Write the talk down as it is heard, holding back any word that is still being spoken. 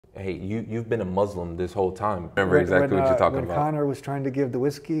hey, you've been a Muslim this whole time. Remember exactly what you're talking about. When Connor was trying to give the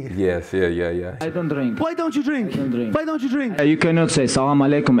whiskey. Yes, yeah. I don't drink. Why don't you drink? I don't drink. Why don't you drink? You cannot say salam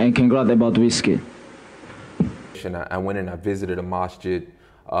alaikum and congrat about whiskey. I went and I visited a masjid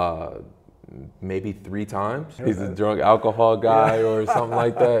maybe 3 times. He's a drunk alcohol guy or something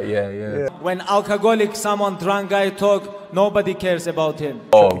like that. Yeah. When alcoholic, someone drunk guy talk, nobody cares about him.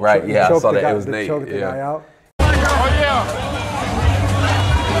 Oh, right, yeah, I saw that. It was Nate. Choked the guy out.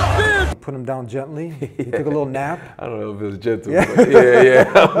 Put him down gently. He took a little nap. I don't know if it was gentle. Yeah, yeah.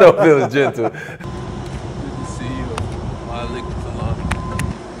 I don't know if it was gentle. Good to see you. Walaikum salam.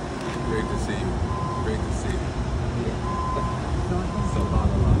 Great to see you. Great to see you.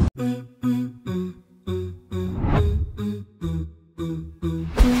 Subhanallah.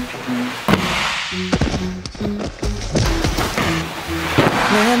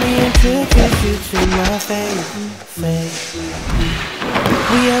 Let me introduce you to my faith.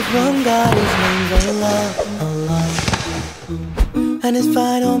 We have one God, His name's Allah. And His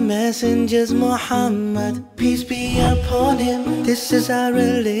final messenger's Muhammad. Peace be upon him. This is our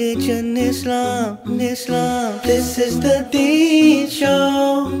religion, Islam. This is the Deen Show.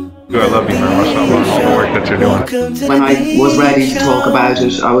 I love you very much. I love all the work that you're doing. When I was ready to talk about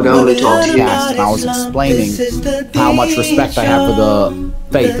it, I would only talk to you. And I was explaining how much respect I have for the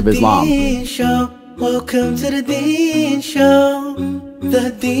faith of Islam. Welcome to the Deen Show.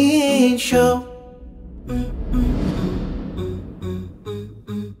 The Deen Show.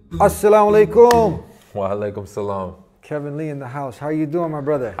 Assalamu alaikum. Wa alaikum salam. Kevin Lee in the house. How are you doing, my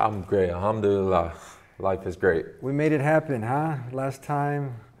brother? I'm great, alhamdulillah. Life is great. We made it happen, huh? Last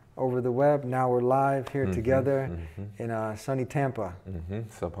time over the web, now we're live here together in sunny Tampa.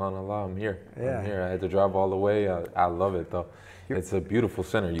 Subhanallah, I'm here. Yeah. I'm here. I had to drive all the way. I love it though. It's a beautiful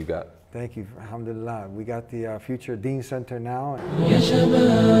center you got. Thank you, alhamdulillah. We got the future Deen Center now.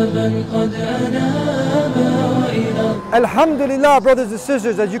 Alhamdulillah, brothers and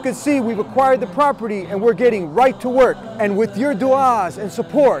sisters, as you can see, we've acquired the property and we're getting right to work. And with your du'as and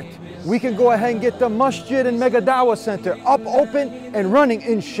support, we can go ahead and get the masjid and mega dawah center up, open, and running,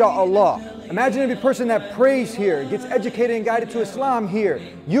 inshallah. Imagine every person that prays here, gets educated and guided to Islam here.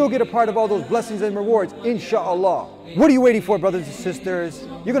 You'll get a part of all those blessings and rewards, inshallah. What are you waiting for, brothers and sisters?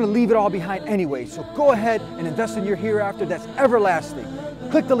 You're going to leave it all behind anyway, so go ahead and invest in your hereafter that's everlasting.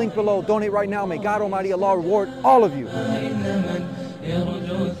 Click the link below, donate right now. May God Almighty Allah reward all of you. And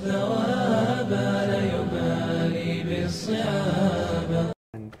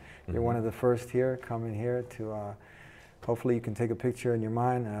you're one of the first here, coming here to, hopefully you can take a picture in your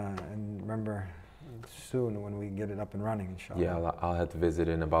mind and remember soon when we get it up and running, inshallah. Yeah, I'll have to visit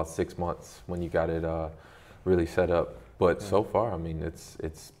in about 6 months when you got it really set up. But so far, I mean, it's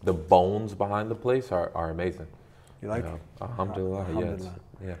the bones behind the place are amazing. You like it? Alhamdulillah,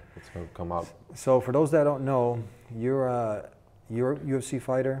 yeah, it's going to come out. So for those that don't know, you're a UFC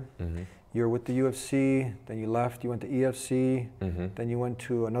fighter. You're with the UFC, then you left, you went to EFC, then you went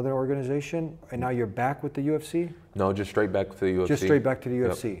to another organization, and now you're back with the UFC? No, just straight back to the UFC. Just straight back to the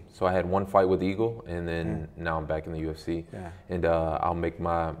UFC. Yep. So I had one fight with Eagle, and then now I'm back in the UFC. Yeah. And I'll make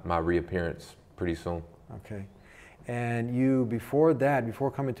my reappearance pretty soon. Okay. And you, before that,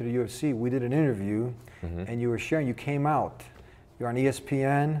 before coming to the UFC, we did an interview, and you were sharing, you came out, you're on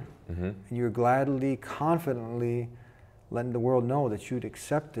ESPN, and you were gladly, confidently letting the world know that you'd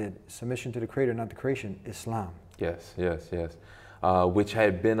accepted submission to the Creator, not the creation, Islam. Yes. Which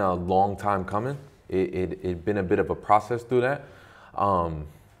had been a long time coming. It'd been a bit of a process through that.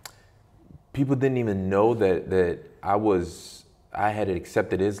 People didn't even know that I had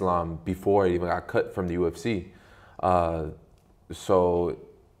accepted Islam before I even got cut from the UFC. So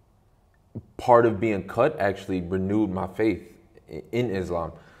part of being cut actually renewed my faith in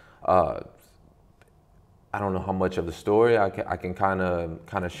Islam. I don't know how much of the story I can kind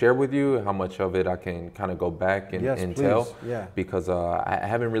of share with you, how much of it I can kind of go back and tell. Yeah. Because I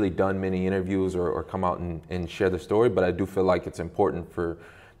haven't really done many interviews or come out and share the story, but I do feel like it's important for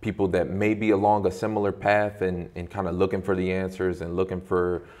people that may be along a similar path and kind of looking for the answers and looking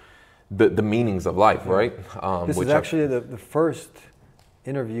for the meanings of life, right? This is actually the first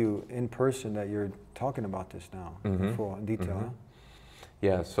interview in person that you're talking about this now, in full detail, huh?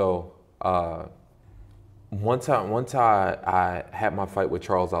 Yeah, so once I had my fight with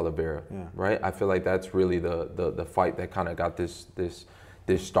Charles Oliveira, right? I feel like that's really the fight that kind of got this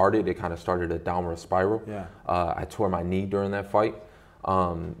started. It kind of started a downward spiral. Yeah. I tore my knee during that fight,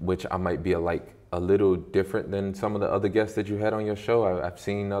 which I might be a little different than some of the other guests that you had on your show. I've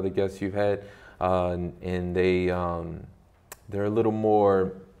seen other guests you've had, and they're a little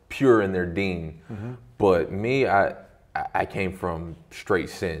more pure in their deen. But me, I came from straight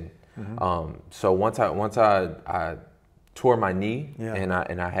sin. So once I tore my knee and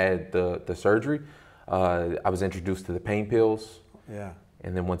I had the surgery, I was introduced to the pain pills. Yeah.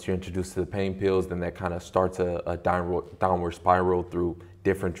 And then once you're introduced to the pain pills, then that kind of starts a downward spiral through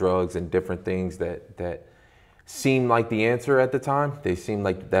different drugs and different things that seem like the answer at the time. They seem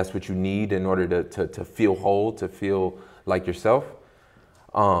like that's what you need in order to feel whole, to feel like yourself.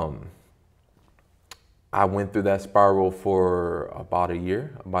 I went through that spiral for about a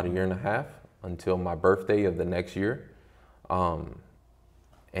year and a half, until my birthday of the next year.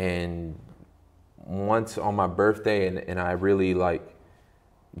 And once on my birthday, and I really like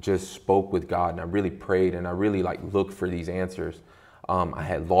just spoke with God, and I really prayed, and I really like looked for these answers. I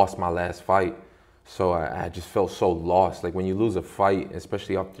had lost my last fight, so I just felt so lost. Like when you lose a fight,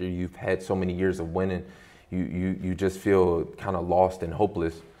 especially after you've had so many years of winning, you just feel kind of lost and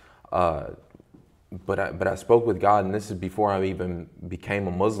hopeless. But I spoke with God, and this is before I even became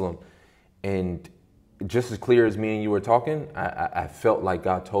a Muslim. And just as clear as me and you were talking, I felt like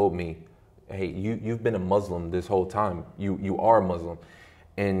God told me, hey, you've been a Muslim this whole time. You are a Muslim.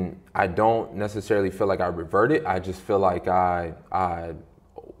 And I don't necessarily feel like I reverted. I just feel like I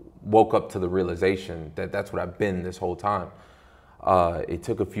woke up to the realization that that's what I've been this whole time. It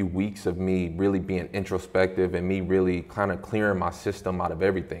took a few weeks of me really being introspective and me really kind of clearing my system out of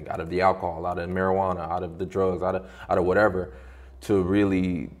everything, out of the alcohol, out of the marijuana, out of the drugs, out of whatever, to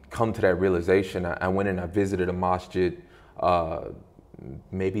really come to that realization. I went and I visited a masjid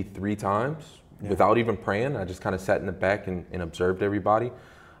maybe 3 times without even praying. I just kind of sat in the back and observed everybody.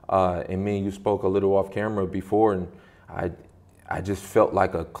 And me and you spoke a little off camera before, and I just felt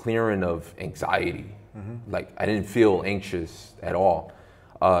like a clearing of anxiety. Like I didn't feel anxious at all.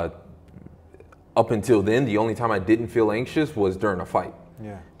 Up until then, the only time I didn't feel anxious was during a fight.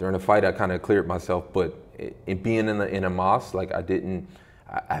 Yeah. During a fight, I kind of cleared myself, but it being in a mosque, like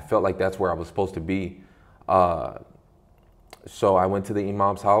I felt like that's where I was supposed to be. So I went to the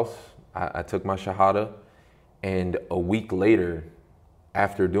imam's house. I took my shahada, and a week later,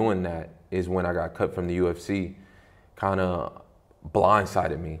 after doing that, is when I got cut from the UFC. Kind of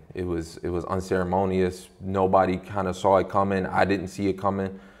blindsided me. It was unceremonious. Nobody kind of saw it coming. I didn't see it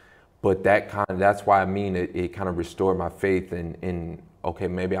coming. But that's why I mean it kind of restored my faith in okay,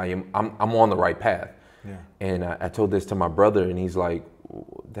 maybe I'm on the right path. Yeah. And I told this to my brother, and he's like,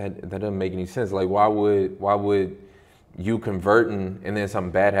 that doesn't make any sense. Like why would you converting and then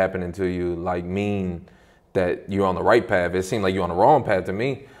something bad happening to you like mean that you're on the right path? It seemed like you're on the wrong path to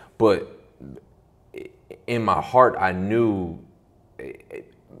me. But in my heart, I knew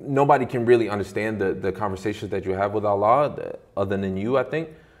nobody can really understand the conversations that you have with Allah other than you, I think.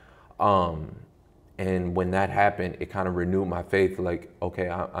 And when that happened, it kind of renewed my faith. Like, okay,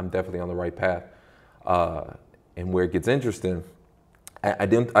 I'm definitely on the right path. And where it gets interesting, I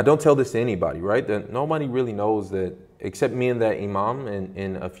don't tell this to anybody, right? That nobody really knows that, except me and that imam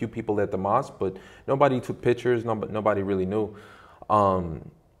and a few people at the mosque, but nobody took pictures, nobody really knew.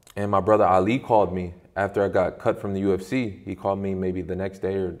 And my brother Ali called me after I got cut from the UFC. He called me maybe the next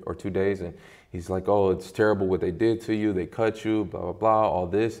day or 2 days, and he's like, oh, it's terrible what they did to you. They cut you, blah, blah, blah, all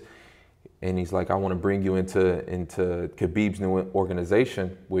this. And he's like, I want to bring you into Khabib's new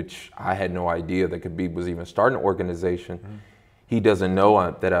organization, which I had no idea that Khabib was even starting an organization. Mm-hmm. He doesn't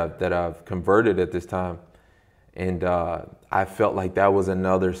know that I've converted at this time. And I felt like that was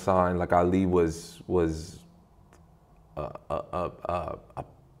another sign, like Ali was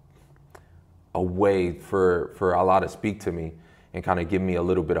a way for Allah to speak to me and kind of give me a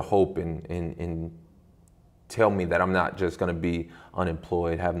little bit of hope and tell me that I'm not just going to be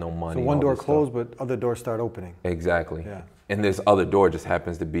unemployed, have no money. So one door closed, but other doors start opening. Exactly. Yeah. And this other door just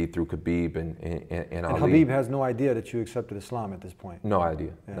happens to be through Khabib and Ali. Khabib has no idea that you accepted Islam at this point. No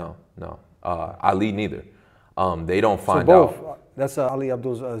idea. Yeah. No. Ali neither. They don't find out. So out. both, that's Ali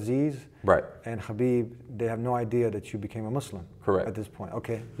Abdul Aziz, right, and Khabib, they have no idea that you became a Muslim. Correct. At this point.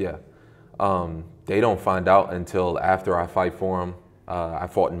 Okay. Yeah. They don't find out until after I fight for him. I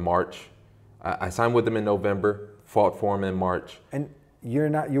fought in March. I signed with them in November, fought for him in March. And you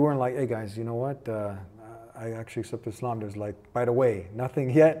weren't like, hey guys, you know what? I actually accept Islam. There's like, by the way,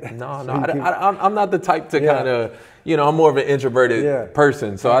 nothing yet. No, I'm not the type to kind of, I'm more of an introverted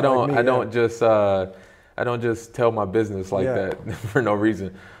person. So I don't just tell my business like that for no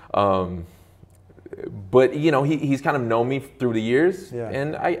reason. But he's kind of known me through the years,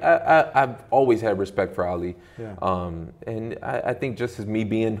 and I've always had respect for Ali. And I think just as me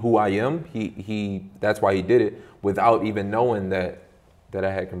being who I am, he that's why he did it without even knowing that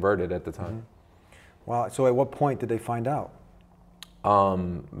I had converted at the time. Mm-hmm. Wow. So at what point did they find out?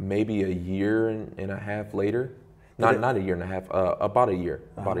 Maybe a year and a half later. Not a year and a half. About a year.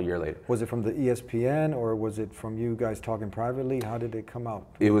 About a year later. Was it from the ESPN or was it from you guys talking privately? How did it come out?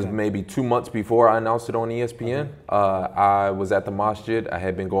 It was maybe 2 months before I announced it on ESPN. I was at the masjid. I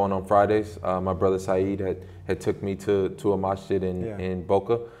had been going on Fridays. My brother Saeed had took me to a masjid in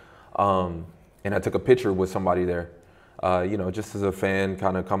Boca, and I took a picture with somebody there. Just as a fan,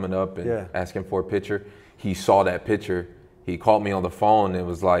 kind of coming up and asking for a picture. He saw that picture. He called me on the phone and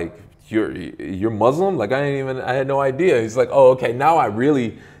was like, You're Muslim? Like I had no idea. He's like, oh, okay, now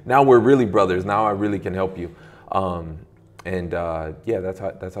we're really brothers. Now I really can help you.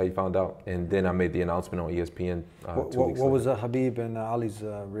 That's how you found out. And then I made the announcement on ESPN 2 weeks What was Habib and Ali's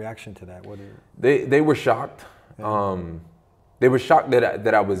reaction to that? They were shocked. They were shocked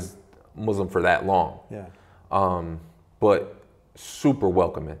that I was Muslim for that long. Yeah. But super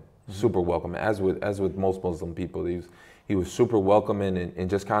welcoming, super welcoming. As with most Muslim people, he was super welcoming and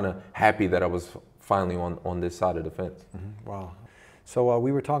just kind of happy that I was finally on this side of the fence. Wow. So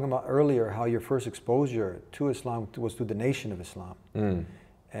we were talking about earlier how your first exposure to Islam was through the Nation of Islam.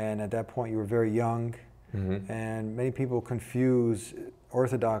 And at that point you were very young, and many people confuse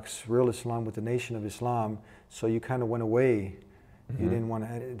Orthodox, real Islam with the Nation of Islam, so you kind of went away. You didn't want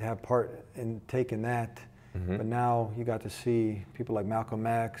to have part in taking that. But now you got to see people like Malcolm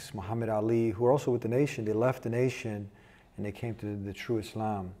X, Muhammad Ali, who are also with the Nation. They left the Nation and they came to the true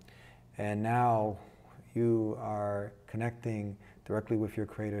Islam. And now you are connecting directly with your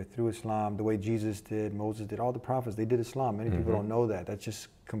Creator through Islam, the way Jesus did, Moses did, all the prophets, they did Islam. Many people don't know that. That's just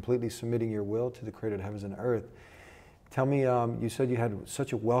completely submitting your will to the Creator of heavens and earth. Tell me, you said you had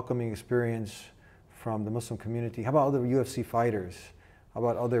such a welcoming experience from the Muslim community. How about other UFC fighters? How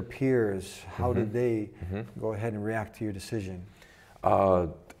about other peers? How did they go ahead and react to your decision?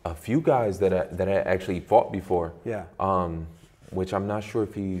 A few guys that I actually fought before. Yeah. Which I'm not sure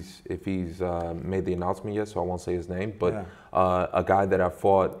if he's made the announcement yet, so I won't say his name. But a guy that I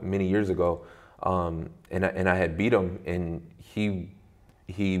fought many years ago, and I had beat him, and he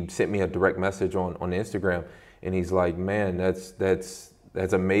sent me a direct message on Instagram, and he's like, "Man, that's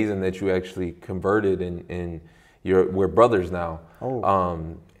amazing that you actually converted and we're brothers now."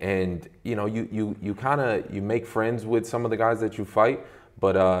 And you make friends with some of the guys that you fight,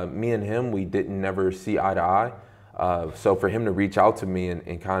 but me and him, we didn't never see eye to eye. So for him to reach out to me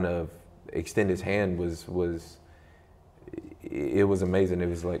and kind of extend his hand was amazing. It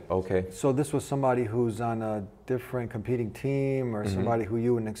was like, okay. So this was somebody who's on a different competing team, or somebody who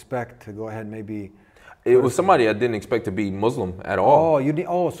you wouldn't expect to go ahead and maybe. It was somebody I didn't expect to be Muslim at all.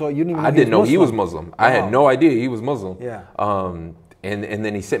 So you didn't even know I didn't know he was Muslim. Wow. I had no idea he was Muslim. Yeah. And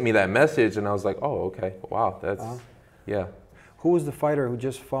then he sent me that message, and I was like, oh, okay, wow, that's, yeah. Who was the fighter who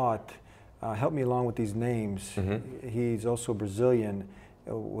just fought? Help me along with these names. He's also Brazilian.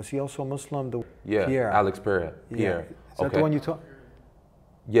 Was he also Muslim? Pierre. Alex Pereira. Pierre. Is that the one you taught?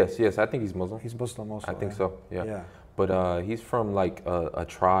 Yes, I think he's Muslim. He's Muslim also. I think so, yeah. But he's from like a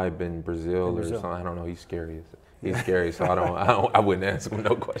tribe in Brazil or something. I don't know. He's scary. He's scary, so I wouldn't answer him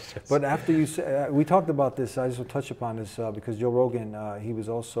no questions. But after you said, we talked about this. I just want to touch upon this because Joe Rogan, he was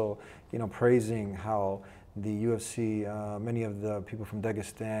also, praising how the UFC, many of the people from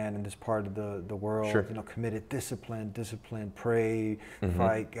Dagestan and this part of the world, committed discipline, pray,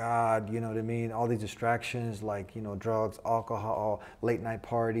 fight God. You know what I mean? All these distractions like drugs, alcohol, late night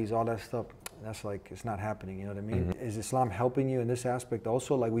parties, all that stuff. That's like, it's not happening. You know what I mean? Is Islam helping you in this aspect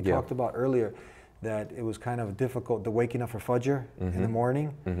also? Like we talked about earlier, that it was kind of difficult, the waking up for Fajr in the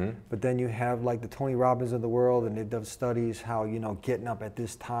morning. But then you have like the Tony Robbins of the world, and they've done studies how, getting up at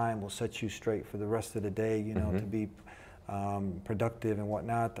this time will set you straight for the rest of the day, to be productive and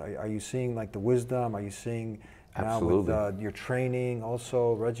whatnot. Are you seeing like the wisdom? Are you seeing now with your training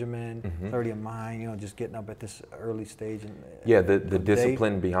also, regimen, clarity of mind, just getting up at this early stage? The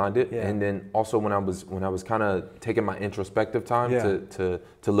discipline behind it. And then also when I was kind of taking my introspective time to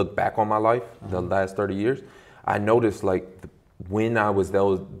look back on my life, the last 30 years, I noticed like when I was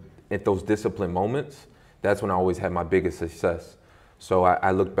at those discipline moments, that's when I always had my biggest success. So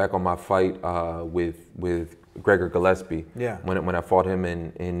I looked back on my fight with Gregor Gillespie when I fought him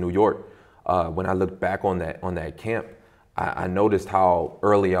in New York. When I looked back on that camp, I noticed how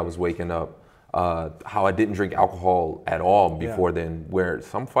early I was waking up, how I didn't drink alcohol at all before then, where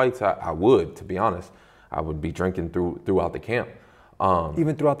some fights I would, to be honest, I would be drinking throughout the camp.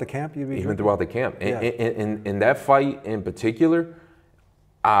 Even throughout the camp, you'd be even drinking? Throughout the camp. In that fight in particular,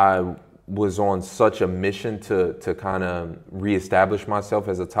 I was on such a mission to kind of reestablish myself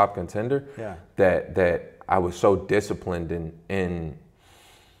as a top contender that I was so disciplined, and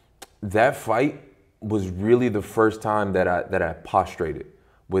that fight was really the first time that I prostrated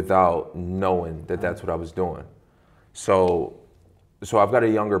without knowing that that's what I was doing. So I've got a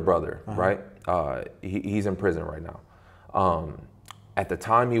younger brother, right? He's in prison right now. At the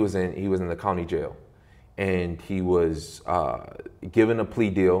time, he was in the county jail, and he was given a plea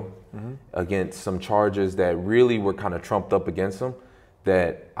deal against some charges that really were kind of trumped up against him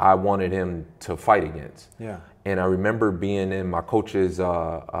that I wanted him to fight against. Yeah. And I remember being in my coach's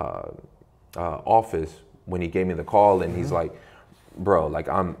office when he gave me the call, and he's like, "Bro, like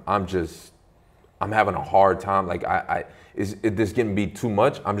I'm having a hard time. Like is this getting be too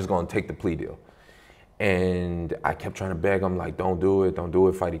much? I'm just gonna take the plea deal." And I kept trying to beg him, like, don't do it,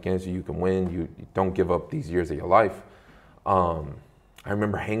 fight against you can win, you don't give up these years of your life. I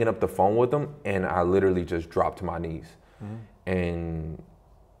remember hanging up the phone with him, and I literally just dropped to my knees. And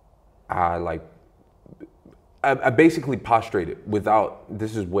I basically prostrated without,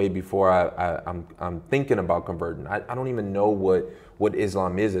 this is way before I'm thinking about converting. I don't even know what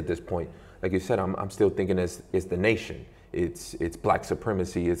Islam is at this point. Like you said, I'm still thinking it's the nation. It's black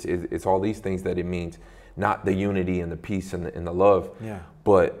supremacy. It's all these things that it means, not the unity and the peace and the love. Yeah.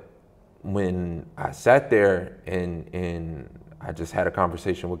 But when I sat there and I just had a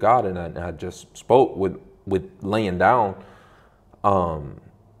conversation with God, and I just spoke with laying down,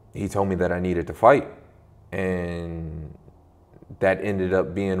 he told me that I needed to fight, and that ended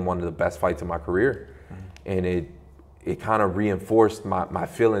up being one of the best fights of my career. And it kind of reinforced my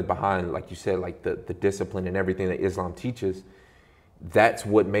feelings behind, like you said, like the discipline and everything that Islam teaches. That's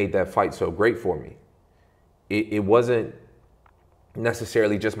what made that fight so great for me. It wasn't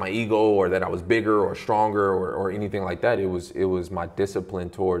necessarily just my ego or that I was bigger or stronger or anything like that. It was my discipline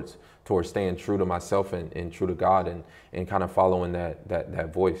towards staying true to myself and true to God and kind of following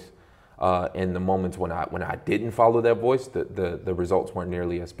that voice. In the moments when I didn't follow that voice, the results weren't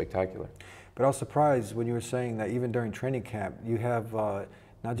nearly as spectacular. But I was surprised when you were saying that even during training camp, you have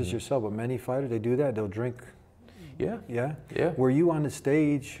not just yourself, but many fighters, they do that. They'll drink. Yeah. Yeah? Yeah. Were you on the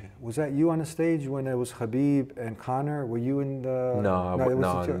stage? Was that you on the stage when it was Khabib and Conor? Were you in the... No,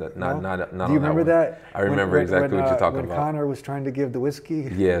 not Do you remember that? I remember exactly what you're talking about. When Conor was trying to give the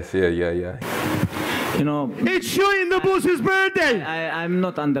whiskey? Yes, yeah. You know, it's Shane the Boss's birthday. I'm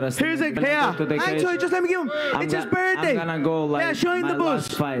not underestimating. Actually, just let me give him. It's his birthday. I'm gonna go like Shane the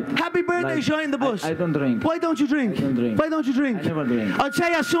Boss. Happy birthday, like, Shane the Boss. I don't drink. Why don't you drink? I don't drink. Why don't you drink? I never drink. I'll tell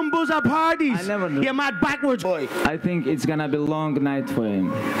you some buzz at parties. I never drink. You're mad backwards, boy. I think it's gonna be a long night for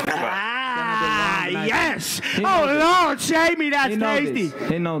him. Yes. Oh Lord, save me, that's tasty.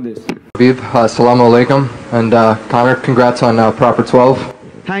 He knows this. Khabib, assalamu alaikum, and Conor, congrats on proper 12.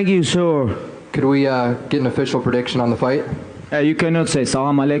 Thank you, sir. Could we get an official prediction on the fight? You cannot say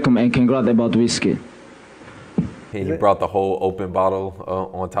salam alaikum and congrats about whiskey. He brought the whole open bottle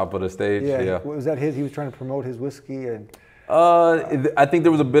on top of the stage. Yeah. Was that his? He was trying to promote his whiskey and. I think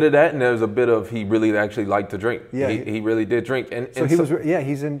there was a bit of that, and there was a bit of he really actually liked to drink. Yeah, he really did drink. And so he was. Yeah,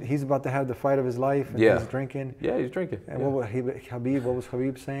 he's about to have the fight of his life. And he's drinking. Yeah, he's drinking. And what was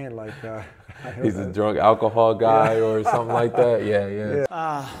Khabib saying? Like he's a drunk alcohol guy or something like that.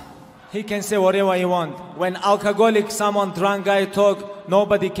 Yeah. He can say whatever he wants. When alcoholic, someone drunk guy talk,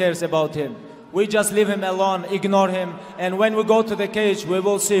 nobody cares about him. We just leave him alone, ignore him, and when we go to the cage, we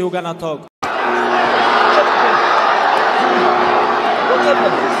will see who's gonna talk.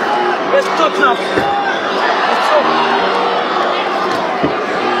 Let's talk now. Let's talk.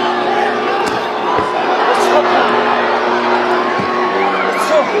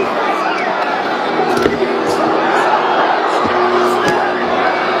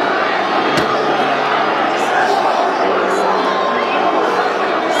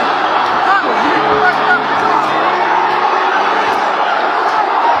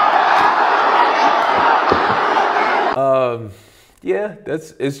 Yeah,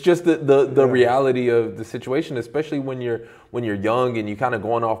 it's just the reality of the situation, especially when you're young and you kind of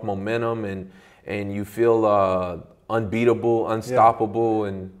going off momentum and you feel unbeatable, unstoppable,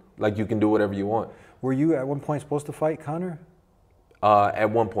 and like you can do whatever you want. Were you at one point supposed to fight Conor? At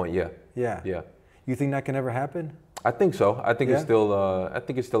one point, yeah. Yeah. You think that can ever happen? I think so. I think it's still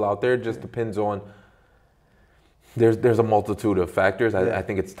out there. It just depends on. There's a multitude of factors. I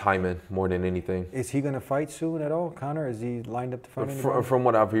think it's timing more than anything. Is he going to fight soon at all, Conor? Is he lined up to fight anybody? From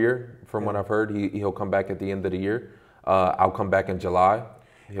what I've heard, he'll come back at the end of the year. I'll come back in July.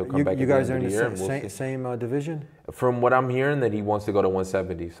 He'll come back. You guys are in the same division? From what I'm hearing, that he wants to go to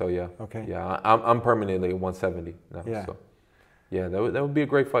 170. So yeah. Okay. Yeah, I'm permanently at 170 now. Yeah. So yeah, that would be a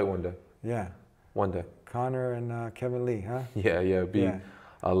great fight one day. Yeah. One day. Conor and Kevin Lee, huh? Yeah. It'd be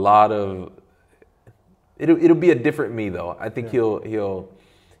a lot of. It'll be a different me though. I think he'll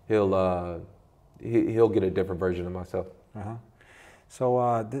get a different version of myself.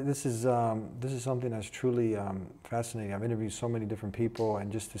 So this is something that's truly fascinating. I've interviewed so many different people, and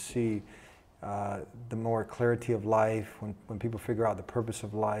just to see the more clarity of life, when people figure out the purpose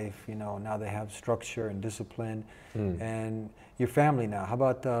of life, you know, now they have structure and discipline. And your family now, how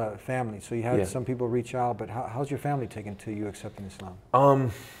about family? So you had some people reach out, but how's your family taken to you accepting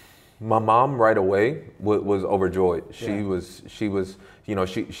Islam? My mom right away was overjoyed. She was, you know,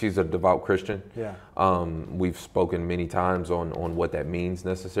 she's a devout Christian. Yeah. We've spoken many times on what that means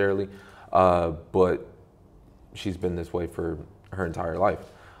necessarily, but she's been this way for her entire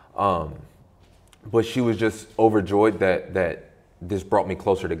life. But she was just overjoyed that this brought me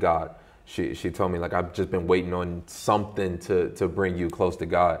closer to God. She told me, like, I've just been waiting on something to bring you close to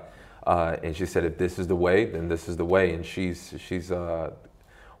God. And she said, if this is the way, then this is the way. And she's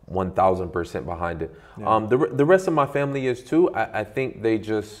 1000% behind it. Yeah. The rest of my family is too. I think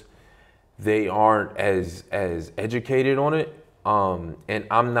they aren't as educated on it. And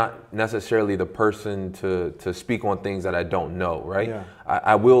I'm not necessarily the person to speak on things that I don't know, right? Yeah.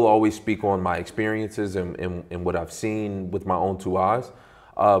 I will always speak on my experiences and what I've seen with my own two eyes.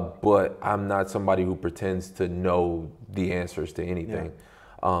 But I'm not somebody who pretends to know the answers to anything.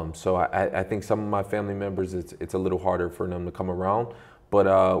 Yeah. So I think some of my family members, it's a little harder for them to come around.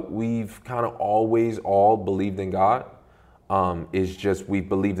 But we've kind of always all believed in God. It's just we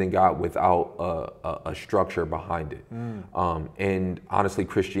believed in God without a structure behind it. And honestly,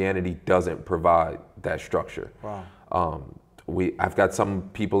 Christianity doesn't provide that structure. Wow. I've got some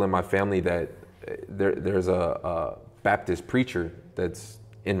people in my family that there's a Baptist preacher that's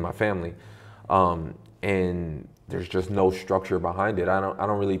in my family, and there's just no structure behind it. I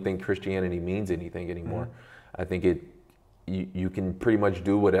don't really think Christianity means anything anymore. I think you can pretty much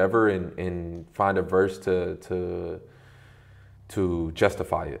do whatever and find a verse to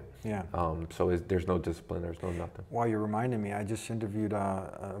justify it. Yeah. So there's no discipline, there's no nothing. While you're reminding me, I just interviewed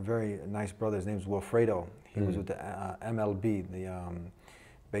a very nice brother. His name's Wilfredo. He was with the MLB, the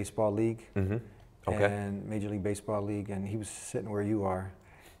baseball league, and Major League Baseball League, and he was sitting where you are,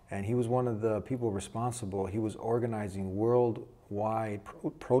 and he was one of the people responsible. He was organizing worldwide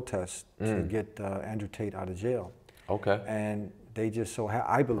protests to get Andrew Tate out of jail. Okay. And they just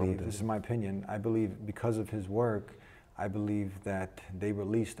I believe, this is my opinion, I believe because of his work, I believe that they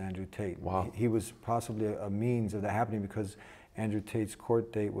released Andrew Tate. Wow. He was possibly a means of that happening because Andrew Tate's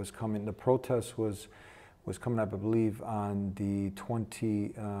court date was coming. The protest was coming up, I believe, on the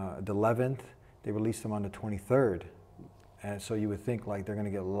 11th. They released him on the 23rd. And so you would think like they're going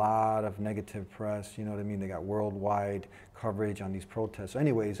to get a lot of negative press, you know what I mean? They got worldwide coverage on these protests. So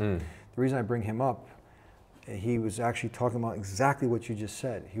anyways, the reason I bring him up, he was actually talking about exactly what you just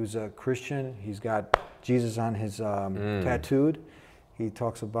said. He was a Christian. He's got Jesus on his tattooed. He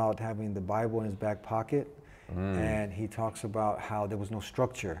talks about having the Bible in his back pocket. And he talks about how there was no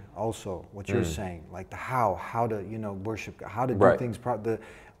structure also, what you're saying, like the how to, you know, worship God, how to do things,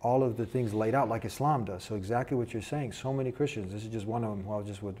 all of the things laid out like Islam does. So exactly what you're saying. So many Christians, this is just one of them who I was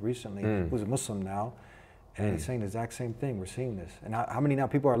just with recently, who's a Muslim now, and he's saying the exact same thing. We're seeing this. And how many now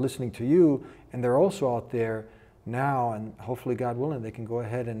people are listening to you, and they're also out there now, and hopefully, God willing, they can go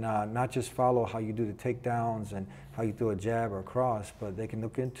ahead and not just follow how you do the takedowns and how you do a jab or a cross, but they can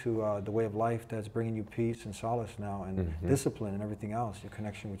look into the way of life that's bringing you peace and solace now, and discipline and everything else, your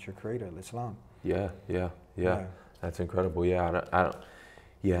connection with your Creator, Islam. Yeah. That's incredible.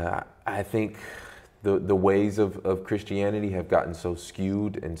 I think the ways of Christianity have gotten so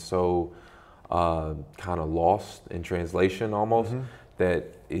skewed and so kind of lost in translation almost,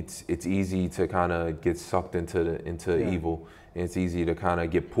 that it's easy to kind of get sucked into evil. And it's easy to kind of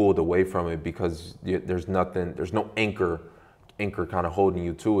get pulled away from it because there's no anchor kind of holding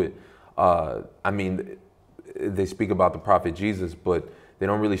you to it. I mean, they speak about the prophet Jesus, but they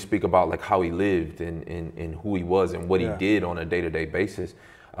don't really speak about like how he lived and who he was and what he did on a day-to-day basis,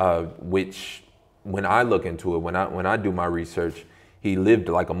 which when I look into it, when I do my research, he lived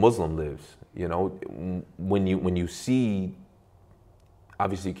like a Muslim lives. You know, when you see,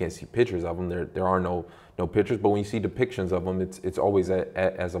 obviously you can't see pictures of him. There are no pictures, but when you see depictions of him, it's always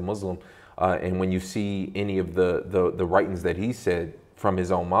as a Muslim. And when you see any of the writings that he said from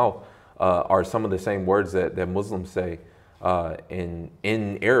his own mouth, are some of the same words that Muslims say in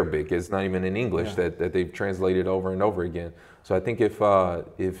Arabic. It's not even in English that they've translated over and over again. So I think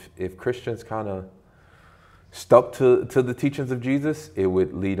if Christians kind of stuck to the teachings of Jesus, it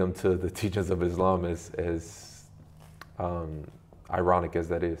would lead them to the teachings of Islam, as ironic as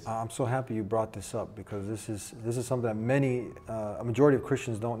that is. I'm so happy you brought this up, because this is something that a majority of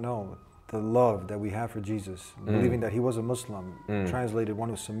Christians don't know. The love that we have for Jesus, believing that he was a Muslim, translated one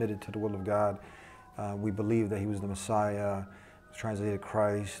who submitted to the will of God. We believe that he was the Messiah. translated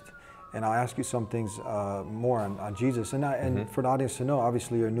Christ. And I'll ask you some things more on Jesus. And for the audience to know,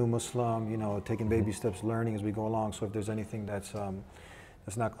 obviously you're a new Muslim, you know, taking baby steps, learning as we go along. So if there's anything that's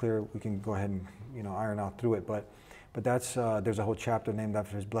not clear, we can go ahead and, you know, iron out through it. But that's there's a whole chapter named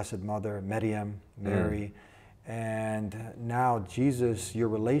after his blessed mother, Maryam, Mary. And now Jesus, your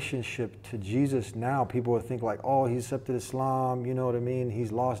relationship to Jesus now, people would think like, oh, he accepted Islam, you know what I mean?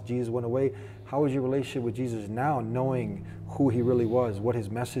 He's lost, Jesus went away. How is your relationship with Jesus now, knowing who he really was, what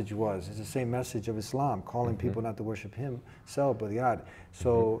his message was? It's the same message of Islam, calling people not to worship himself, but God.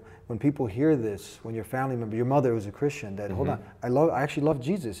 So when people hear this, when your family member, your mother was a Christian, that, hold on, I actually love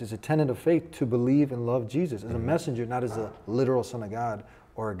Jesus. It's a tenet of faith to believe and love Jesus as a messenger, not as a literal son of God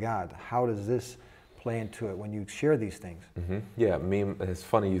or a God. How does this play into it when you share these things? Yeah, it's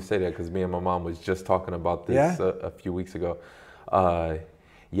funny you say that, because me and my mom was just talking about this a few weeks ago.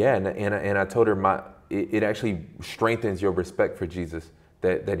 Yeah, and I told her it actually strengthens your respect for Jesus,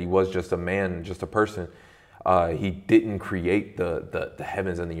 that he was just a man, just a person. He didn't create the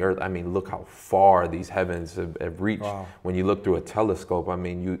heavens and the earth. I mean, look how far these heavens have reached. Wow. When you look through a telescope, I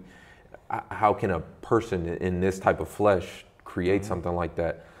mean, how can a person in this type of flesh create something like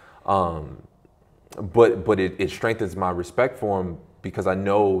that? But it strengthens my respect for him, because I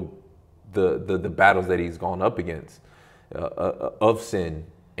know the battles that he's gone up against of sin,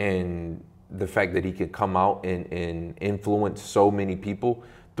 and the fact that he could come out and influence so many people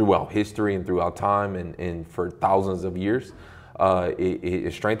throughout history and throughout time and for thousands of years.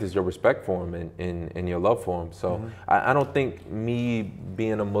 It strengthens your respect for him and your love for him. So I don't think me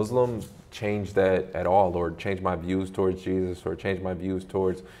being a Muslim changed that at all, or changed my views towards Jesus, or changed my views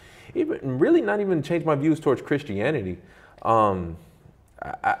towards, not even change my views towards Christianity. I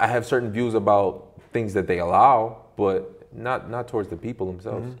have certain views about things that they allow, but not towards the people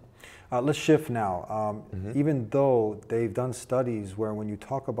themselves. Let's shift now. Even though they've done studies where when you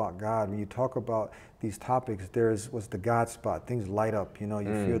talk about God, when you talk about these topics, what's the God spot, things light up, you know,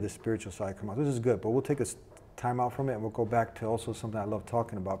 you feel the spiritual side come out. This is good, but we'll take a time out from it, and we'll go back to also something I love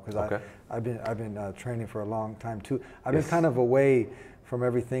talking about, because I've been training for a long time too. I've been kind of away from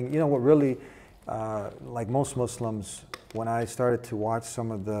everything. You know what really, like most Muslims, when I started to watch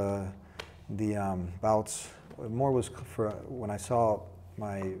some of the bouts, more was for when I saw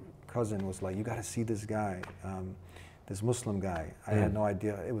my cousin was like, you got to see this guy, this Muslim guy. I had no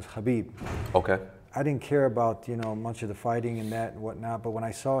idea. It was Khabib. Okay. I didn't care about, you know, much of the fighting and that and whatnot, but when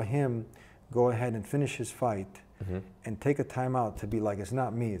I saw him go ahead and finish his fight and take a time out to be like, it's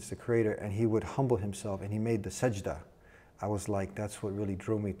not me, it's the creator, and he would humble himself, and he made the sajda. I was like, that's what really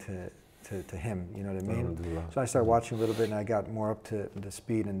drew me to him, you know what I mean? So I started watching a little bit, and I got more up to the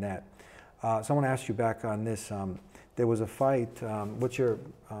speed in that. So I want to ask you back on this. There was a fight. What's your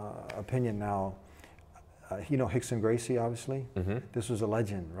opinion now? You know Rickson Gracie, obviously. This was a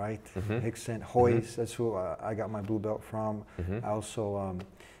legend, right? Rickson, Royce, that's who I got my blue belt from. I also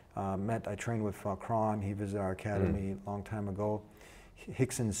I trained with Kron. He visited our academy a long time ago.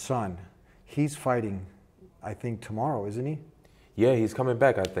 Rickson's son, he's fighting, I think, tomorrow, isn't he? Yeah, he's coming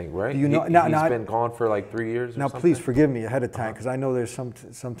back, I think, right? Do you know, he's been gone for like 3 years or now, something? Please forgive me ahead of time, because I know there's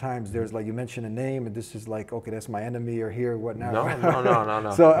sometimes there's like, you mention a name, and this is like, okay, that's my enemy, or here, or whatnot.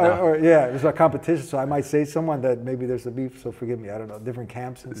 No. So, or yeah, it's a competition, so I might say someone that maybe there's a beef, so forgive me, I don't know, different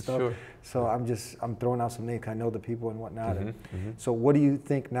camps and stuff. Sure. So I'm throwing out some names, I know the people and whatnot. So what do you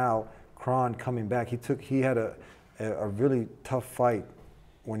think now, Kron coming back, he had a really tough fight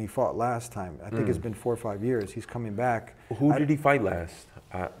when he fought last time. I think it's been 4 or 5 years. He's coming back. Who did he fight last?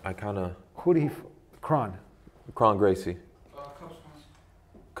 I kind of... Who did he... Kron Gracie.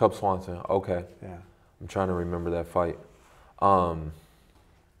 Cub Swanson. Okay. Yeah. I'm trying to remember that fight.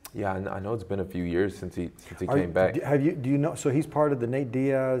 Yeah, I know it's been a few years since he came back. Do you know? So he's part of the Nate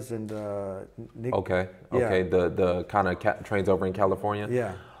Diaz and Nick. Okay. Okay. Yeah. The kind of trains over in California.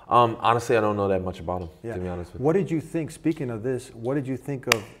 Yeah. Honestly, I don't know that much about him, to be honest with you. What did you think, speaking of this, what did you think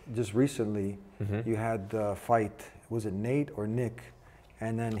of just recently, you had the fight, was it Nate or Nick?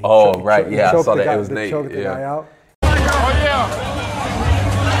 And then he I saw that, it was Nate. Choked the guy out.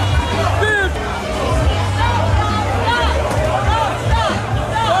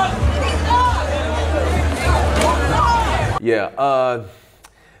 Yeah,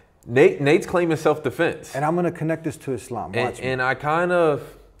 Nate's claiming self-defense. And I'm going to connect this to Islam. Watch me. And I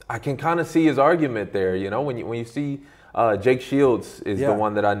can kind of see his argument there. You know, when you see Jake Shields is the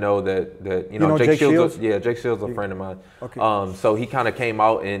one that I know that you know Jake Shields. Jake Shields is a friend of mine. Okay. So he kind of came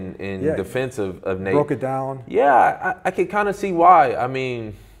out in defense of Nate. Broke it down. Yeah, I can kind of see why. I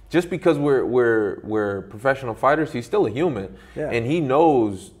mean, just because we're professional fighters, he's still a human, and he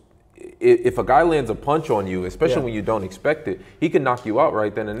knows if a guy lands a punch on you, especially when you don't expect it, he can knock you out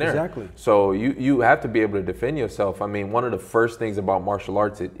right then and there. Exactly. So you have to be able to defend yourself. I mean, one of the first things about martial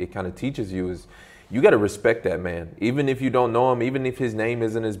arts it kind of teaches you is you got to respect that man. Even if you don't know him, even if his name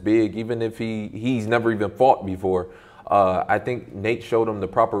isn't as big, even if he's never even fought before, I think Nate showed him the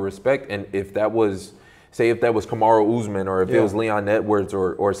proper respect. And if that was, say if that was Kamaru Usman, or if it was Leon Edwards,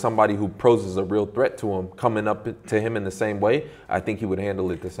 or somebody who poses a real threat to him, coming up to him in the same way, I think he would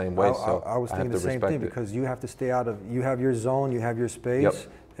handle it the same way. I was thinking the same thing, because you have to stay out of, you have your zone, you have your space,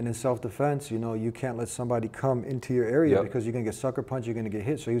 and in self-defense, you know, you can't let somebody come into your area because you're going to get sucker punched, you're going to get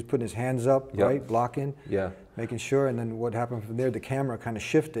hit. So he was putting his hands up, right, blocking, making sure, and then what happened from there, the camera kind of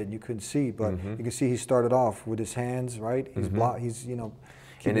shifted, you couldn't see, but you can see he started off with his hands, right, he's you know.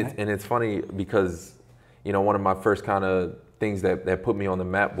 And it's funny because, you know, one of my first kind of things that put me on the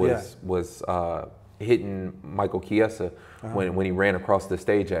map was hitting Michael Chiesa when he ran across the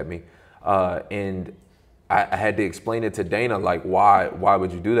stage at me, and I had to explain it to Dana, like, why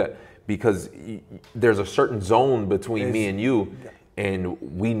would you do that? Because there's a certain zone between me and you, and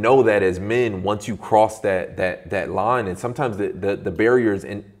we know that as men, once you cross that line, and sometimes the barrier is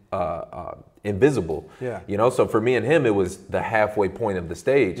invisible. You know, so for me and him, it was the halfway point of the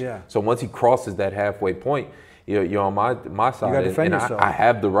stage. So once he crosses that halfway point, you're on my side, and I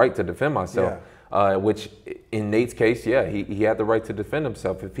have the right to defend myself. Which in Nate's case, he had the right to defend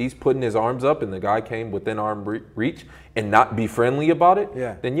himself. If he's putting his arms up and the guy came within arm reach and not be friendly about it,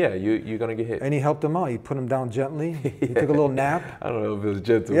 then you're gonna get hit. And he helped him out. He put him down gently. He took a little nap. I don't know if it was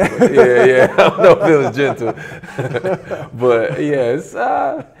gentle. But I don't know if it was gentle. But it's,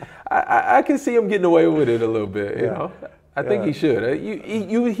 I can see him getting away with it a little bit. You know. I think he should.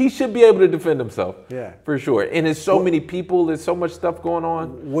 He should be able to defend himself. For sure. And there's so many people. There's so much stuff going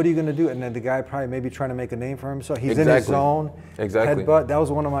on. What are you going to do? And then the guy probably maybe trying to make a name for himself. He's in his zone. Headbutt. That was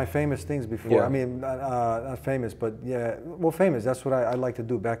one of my famous things before. I mean, not famous, but well, famous. That's what I like to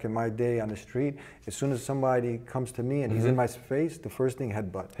do back in my day on the street. As soon as somebody comes to me and he's in my face, the first thing,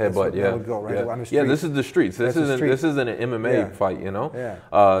 headbutt. Headbutt. That would go right on the street. This is the streets. This isn't an MMA fight. You know.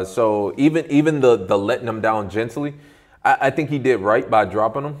 So even the letting them down gently, I think he did right by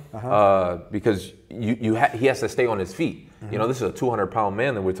dropping him, because he has to stay on his feet. You know, this is a 200-pound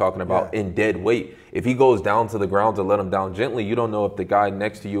man that we're talking about in dead weight. If he goes down to the ground to let him down gently, you don't know if the guy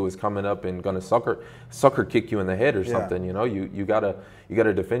next to you is coming up and gonna sucker kick you in the head or something. You know, you gotta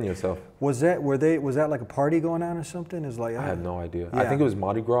defend yourself. Was that like a party going on or something? It's like I have no idea. I think it was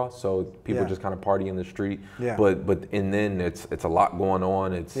Mardi Gras, so people just kind of party in the street. But then it's a lot going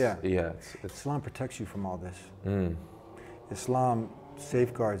on. It's Islam protects you from all this. Islam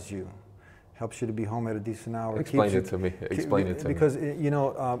safeguards you, helps you to be home at a decent hour. Explain it to me. Because you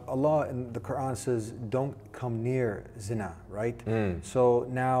know, Allah in the Quran says, "Don't come near zina." Right. So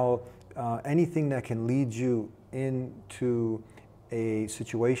now, anything that can lead you into a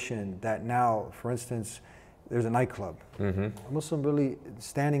situation that now, for instance, there's a nightclub. A Muslim really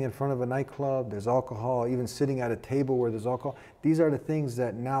standing in front of a nightclub, there's alcohol, even sitting at a table where there's alcohol. These are the things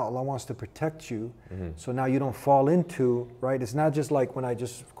that now Allah wants to protect you, so now you don't fall into, right? It's not just like when I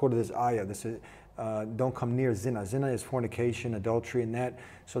just quoted this ayah, this is, don't come near zina. Zina is fornication, adultery, and that.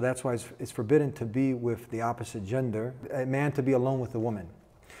 So that's why it's forbidden to be with the opposite gender, a man to be alone with a woman.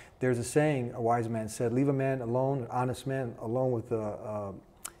 There's a saying, a wise man said, leave a man alone, an honest man, alone with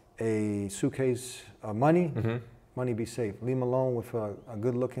a suitcase of money, money be safe. Leave him alone with a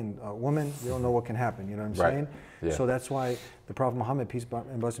good-looking woman. You don't know what can happen. You know what I'm saying? So that's why the Prophet Muhammad, peace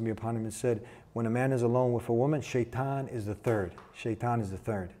and blessing be upon him, said, when a man is alone with a woman, shaitan is the third. Shaitan is the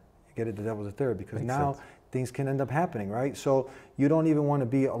third. You get it? The devil's the third, because now things can end up happening, right? So you don't even want to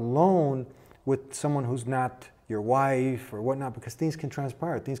be alone with someone who's not your wife or whatnot, because things can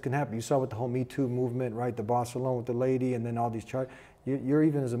transpire, things can happen. You saw with the whole Me Too movement, right? The boss alone with the lady, and then all these charges. You're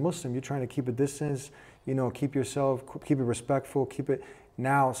even as a Muslim, you're trying to keep a distance, you know, keep yourself, keep it respectful, keep it.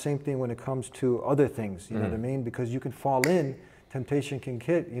 Now, same thing when it comes to other things, you know what I mean? Because you can fall in, temptation can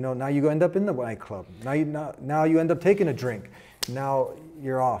hit, you know, now you end up in the nightclub. Now you end up taking a drink. Now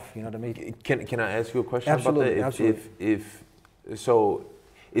you're off, you know what I mean? Can I ask you a question about that? Absolutely. So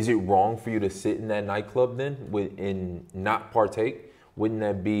is it wrong for you to sit in that nightclub then and not partake? Wouldn't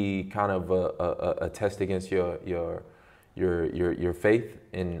that be kind of a test against your faith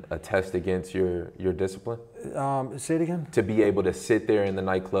and a test against your discipline? Say it again? To be able to sit there in the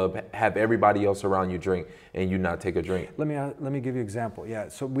nightclub, have everybody else around you drink, and you not take a drink. Let me give you an example. Yeah,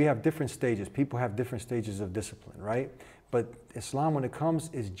 so we have different stages. People have different stages of discipline, right? But Islam, when it comes,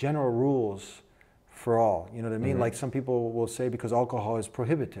 is general rules for all. You know what I mean? Like some people will say because alcohol is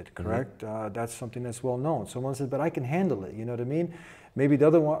prohibited, correct? That's something that's well known. Someone says, but I can handle it. You know what I mean? Maybe the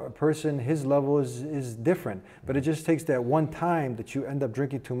other person, his level is different, but it just takes that one time that you end up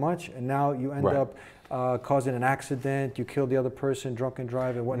drinking too much, and now you end up causing an accident. You kill the other person, drunken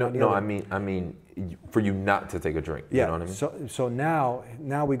drive, and whatnot. No, I mean, for you not to take a drink. Yeah. You know what I mean? So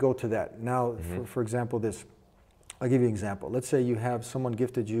now we go to that. Now, for example, this. I'll give you an example. Let's say you have someone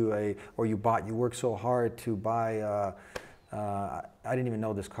gifted you or you worked so hard to buy. I didn't even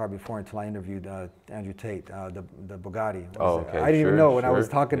know this car before until I interviewed Andrew Tate, the Bugatti. Oh, okay. I didn't even know when I was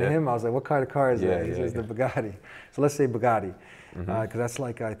talking to him. I was like, "What kind of car is that?" He says, "The Bugatti." So let's say Bugatti, because that's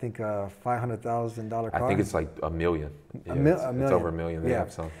like I think a $500,000 car. I think it's like $1 million. Yeah, it's over $1 million. They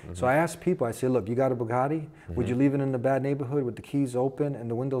have some. So I asked people. I say, "Look, you got a Bugatti. Would you leave it in a bad neighborhood with the keys open and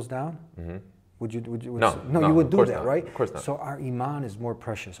the windows down?" Would you, no, you wouldn't do that, not. right? Of course not. So our iman is more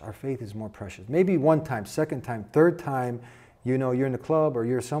precious. Our faith is more precious. Maybe one time, second time, third time, you know, you're in the club or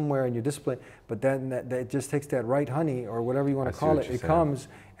you're somewhere and you're disciplined, but then that just takes that right honey or whatever you want to call it. It comes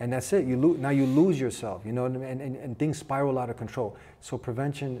and that's it. Now you lose yourself, you know what I mean? And things spiral out of control. So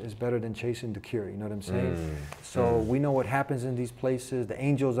prevention is better than chasing the cure, you know what I'm saying? So we know what happens in these places. The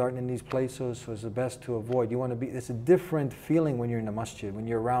angels aren't in these places, so it's the best to avoid. You want to be, it's a different feeling when you're in the masjid, when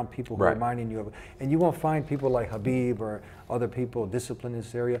you're around people who are reminding you of it. And you won't find people like Habib or other people disciplined in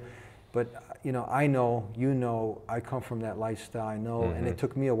this area. But, you know, I know, you know, I come from that lifestyle, I know, and it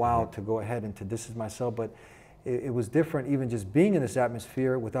took me a while to go ahead and to distance myself, but it was different even just being in this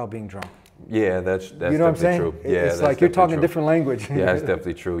atmosphere without being drunk. Yeah, that's you know what I'm saying? True. Yeah, it's like you're talking a different language. Yeah, that's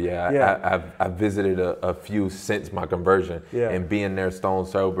definitely true. Yeah, I've visited a few since my conversion, and being there stone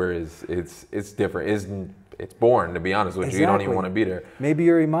sober it's different. It's boring, to be honest with you. You don't even want to be there. Maybe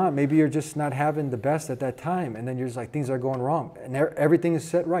you're imam. Maybe you're just not having the best at that time, and then you're just like things are going wrong, and everything is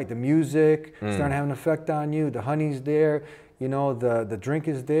set right. The music starting to have an effect on you. The honey's there. You know, the drink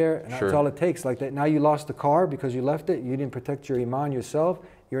is there, and that's all it takes. Like that. Now you lost the car because you left it. You didn't protect your iman yourself.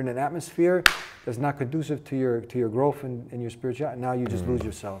 You're in an atmosphere that's not conducive to your growth and your spirituality. Now you just lose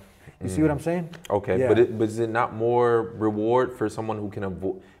yourself. You see what I'm saying? Okay, but is it not more reward for someone who can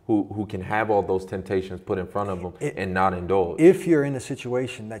who can have all those temptations put in front of them and not indulge? If you're in a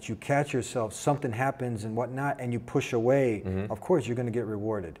situation that you catch yourself, something happens and whatnot, and you push away, of course you're going to get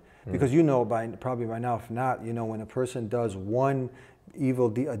rewarded. Because you know probably by now, if not, you know, when a person does one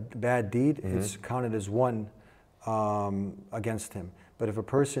a bad deed, it's counted as one against him. But if a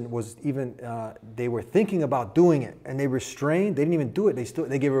person was even, they were thinking about doing it and they restrained, they didn't even do it,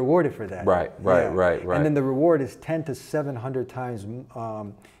 they get rewarded for that. Right. And then the reward is 10 to 700 times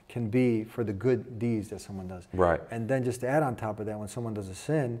can be for the good deeds that someone does. Right. And then just to add on top of that, when someone does a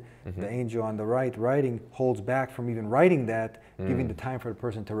sin, the angel on the right writing holds back from even writing that, giving the time for the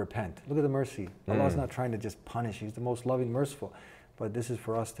person to repent. Look at the mercy. Allah's not trying to just punish. He's the most loving, merciful. But this is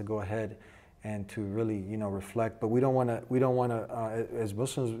for us to go ahead and to really, you know, reflect. But we don't want to, as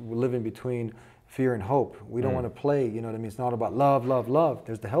Muslims, we're living between fear and hope. We don't want to play, you know what I mean? It's not about love, love, love.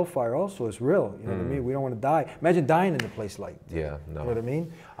 There's the hellfire also, it's real, you know what I mean? We don't want to die. Imagine dying in a place like that. Yeah, no. You know what I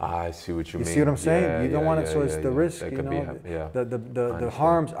mean? I see what you mean. You see what I'm saying? Yeah, you don't want it, so it's the risk, you know? The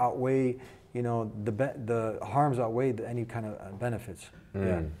harms outweigh, you know, the harms outweigh any kind of benefits.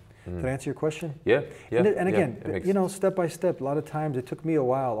 Did I answer your question? Yeah. And again, you know, step by step. A lot of times, it took me a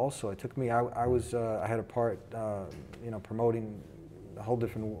while. Also, it took me. I had a part, you know, promoting a whole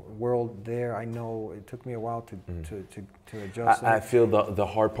different world there. I know it took me a while to adjust. I feel the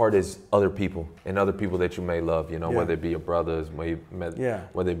hard part is other people and other people that you may love. You know, whether it be your brothers,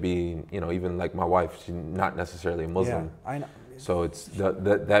 whether it be, you know, even like my wife. She's not necessarily a Muslim. I know. So it's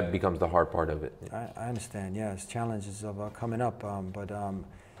that becomes the hard part of it. I understand. Yes, challenges of coming up, but.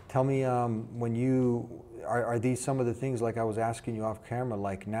 Tell me, when are these some of the things like I was asking you off camera,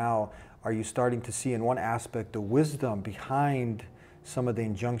 like now, are you starting to see in one aspect the wisdom behind some of the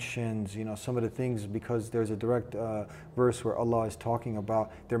injunctions, you know, some of the things, because there's a direct verse where Allah is talking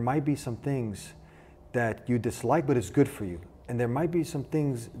about there might be some things that you dislike, but it's good for you. And there might be some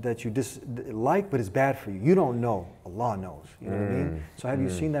things that you dislike, but it's bad for you. You don't know. Allah knows. You know what I mean? So have you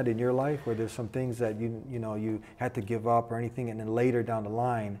seen that in your life, where there's some things that you know you had to give up or anything, and then later down the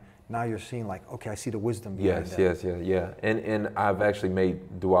line, now you're seeing like, okay, I see the wisdom behind that. Yes. And I've actually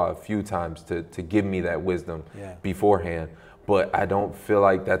made dua a few times to give me that wisdom beforehand. But I don't feel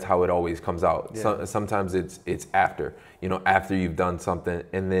like that's how it always comes out. Sometimes it's after, you know, after you've done something,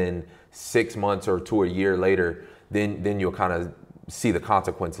 and then 6 months or to a year later, then you'll kind of see the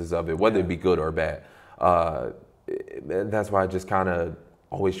consequences of it, whether it be good or bad. That's why I just kind of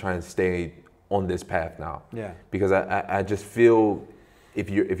always try and stay on this path now. Yeah. Because I just feel if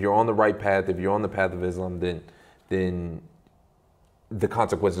you're on the right path, if you're on the path of Islam, then the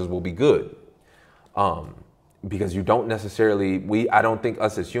consequences will be good. Because you don't necessarily, I don't think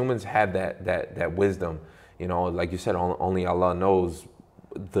us as humans have that wisdom. You know, like you said, only Allah knows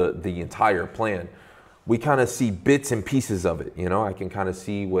the entire plan. We kind of see bits and pieces of it. You know, I can kind of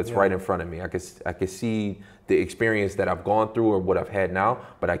see what's right in front of me. I could see the experience that I've gone through or what I've had now,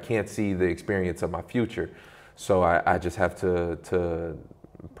 but I can't see the experience of my future. So I just have to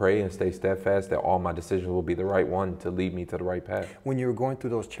pray and stay steadfast that all my decisions will be the right one to lead me to the right path. When you were going through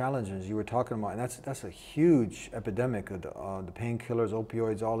those challenges you were talking about, and that's a huge epidemic of the painkillers,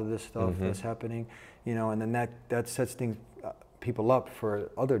 opioids, all of this stuff that's happening, you know, and then that sets people up for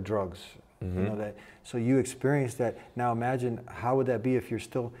other drugs, you know, so you experienced that. Now imagine how would that be if you're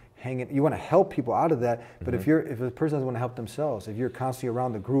still hanging. You want to help people out of that, but if a person doesn't want to help themselves, if you're constantly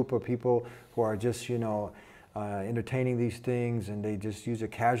around the group of people who are just, you know, entertaining these things and they just use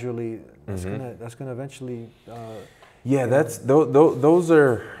it casually, that's gonna eventually. Yeah, those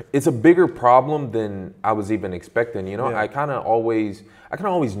are. It's a bigger problem than I was even expecting. You know, I kind of always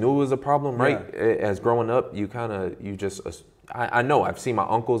knew it was a problem, right? Yeah. As growing up, I know I've seen my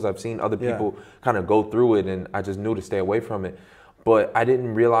uncles, I've seen other people kind of go through it, and I just knew to stay away from it. But I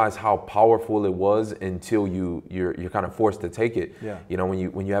didn't realize how powerful it was until you're kind of forced to take it. Yeah. You know,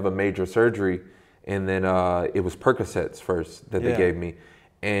 when you have a major surgery. And then it was Percocets first that they gave me.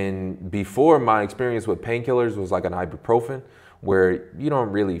 And before, my experience with painkillers was like an ibuprofen, where you don't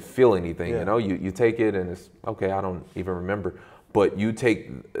really feel anything. You know, you take it and it's okay. I don't even remember. But you take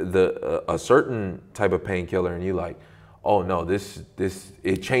a certain type of painkiller and you like, oh no,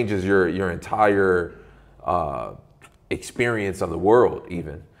 it changes your entire experience of the world,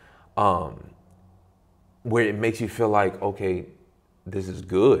 even, where it makes you feel like, okay, this is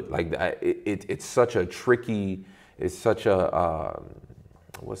good. Like it's such a tricky, it's such a,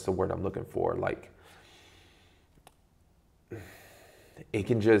 what's the word I'm looking for? Like, it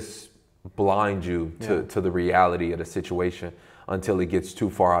can just blind you to the reality of the situation until it gets too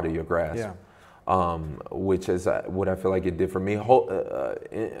far out of your grasp. Yeah. Which is what I feel like it did for me.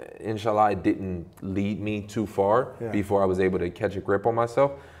 Inshallah, it didn't lead me too far before I was able to catch a grip on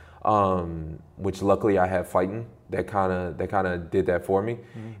myself. Which luckily I have fighting that kind of did that for me.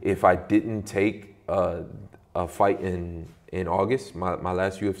 If I didn't take a fight in August, my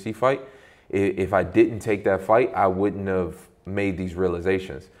last UFC fight, if I didn't take that fight, I wouldn't have made these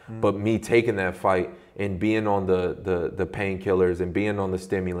realizations. But me taking that fight and being on the painkillers and being on the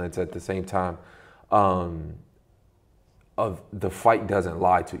stimulants at the same time, of the fight doesn't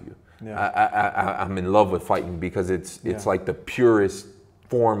lie to you. I'm in love with fighting because it's like the purest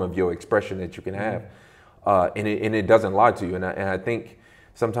form of your expression that you can have, and it doesn't lie to you. And I think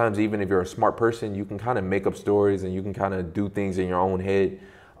sometimes even if you're a smart person, you can kind of make up stories and you can kind of do things in your own head.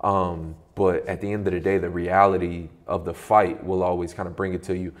 But at the end of the day, the reality of the fight will always kind of bring it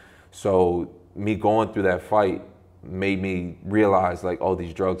to you. So me going through that fight made me realize, like, oh,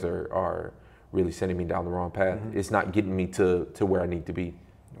 these drugs are really sending me down the wrong path. It's not getting me to where I need to be.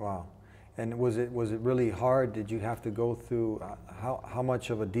 Wow. And was it really hard? Did you have to go through how much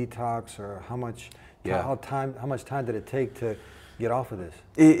of a detox, or how much time did it take to get off of this?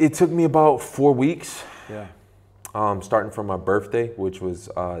 It took me about 4 weeks. Yeah. Starting from my birthday, which was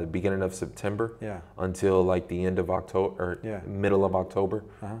the beginning of September, until like the end of October, or middle of October,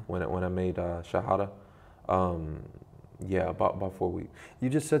 when I made Shahada. About 4 weeks. You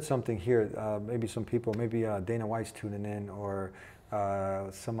just said something here. Maybe some people, maybe Dana White's tuning in, or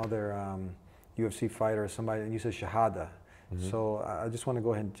some other UFC fighter or somebody, and you said Shahada. So I just want to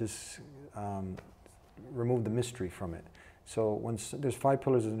go ahead and just remove the mystery from it. So there's 5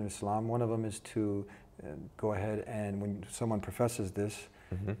 pillars in Islam. One of them is to go ahead and, when someone professes this,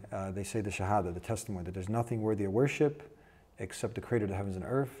 they say the Shahada, the testimony that there's nothing worthy of worship except the creator of the heavens and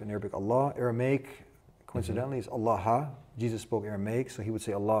earth. In Arabic, Allah. Aramaic, coincidentally, is Allah. Jesus spoke Aramaic, so he would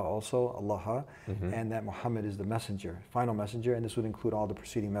say Allah also, Allah, and that Muhammad is the messenger, final messenger, and this would include all the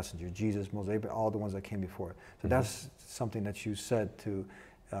preceding messengers, Jesus, Moses, all the ones that came before. So that's something that you said to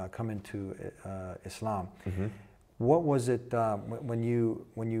come into Islam. What was it when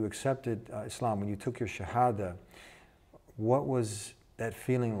you accepted Islam, when you took your Shahada? What was that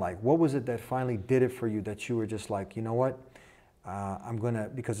feeling like? What was it that finally did it for you, that you were just like, you know what, I'm gonna,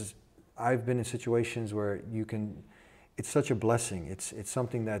 because I've been in situations where you can, it's such a blessing. It's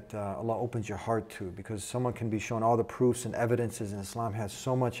something that Allah opens your heart to, because someone can be shown all the proofs and evidences, and Islam has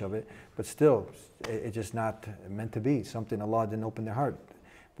so much of it, but still, it's just not meant to be. Something Allah didn't open their heart.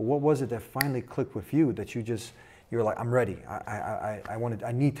 But what was it that finally clicked with you, that you're like, I'm ready.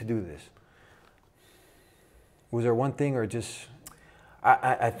 I need to do this? Was there one thing, or just?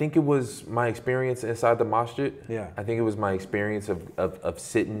 I think it was my experience inside the masjid. Yeah. I think it was my experience of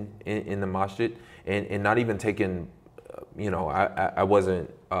sitting in the masjid and not even taking, I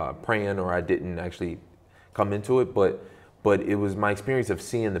wasn't praying, or I didn't actually come into it, but it was my experience of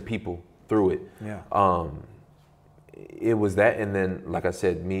seeing the people through it. Yeah. It was that, and then, like I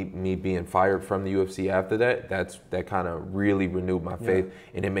said, me being fired from the UFC after that kind of really renewed my faith,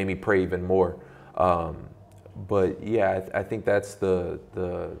 and it made me pray even more. But yeah, I think that's that's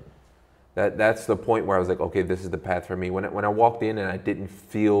the point where I was like, okay, this is the path for me. When I walked in and I didn't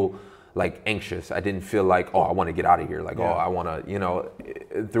feel like anxious, I didn't feel like, oh, I want to get out of here. Like, oh, I want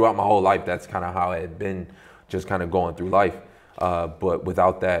to, throughout my whole life, that's kind of how I had been, just kind of going through life. But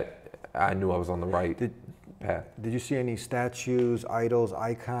without that, I knew I was on the right path. Did you see any statues, idols,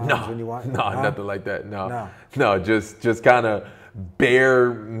 icons when you walked? No, nothing like that. No, just kind of bare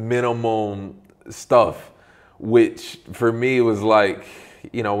minimum stuff, which for me was like,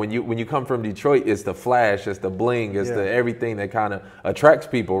 when you come from Detroit, it's the flash, it's the bling, it's the everything that kind of attracts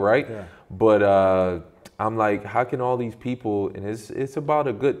people, right? Yeah. But I'm like, how can all these people, and it's about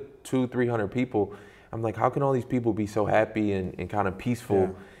a good 200-300 people, I'm like, how can all these people be so happy and kind of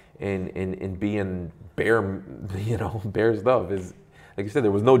peaceful and being bare stuff? Is, like you said,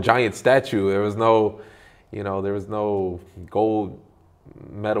 there was no giant statue, there was no, there was no gold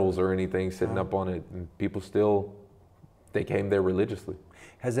medals or anything sitting up on it, and people still, they came there religiously.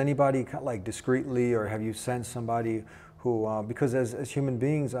 Has anybody, like, discreetly, or have you sent somebody who, because as human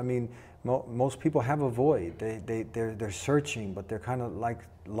beings, I mean, most people have a void. They're searching, but they're kind of like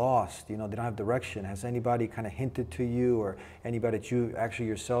lost. They don't have direction. Has anybody kind of hinted to you, or anybody that you actually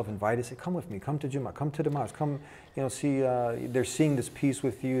yourself invited, say, come with me, come to Jummah, come to the mosque, come, see, they're seeing this peace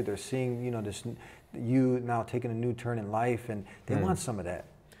with you, they're seeing, this, you now taking a new turn in life, and they want some of that.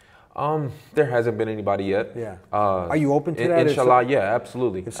 There hasn't been anybody yet. Yeah. Are you open to that? Inshallah, yeah,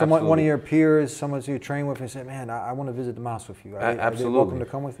 absolutely. If someone, one of your peers, someone you train with, and say, "Man, I want to visit the mosque with you," are they welcome to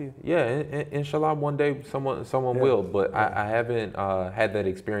come with you? Yeah, inshallah, one day someone will, but I haven't had that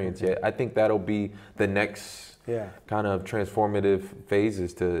experience yet. I think that'll be the next kind of transformative phase,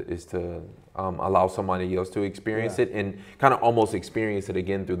 is to allow somebody else to experience it and kind of almost experience it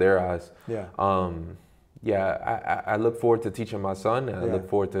again through their eyes. Yeah. I look forward to teaching my son, and I look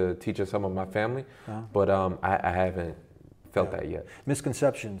forward to teaching some of my family, but I haven't felt that yet.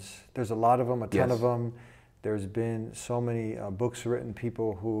 Misconceptions. There's a lot of them, a ton of them. There's been so many books written,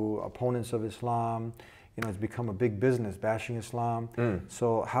 people who, opponents of Islam, it's become a big business, bashing Islam.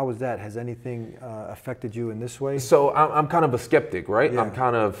 So how is that? Has anything affected you in this way? So I'm kind of a skeptic, right? I'm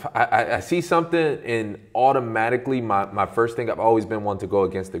kind of, I see something, and automatically my first thing, I've always been one to go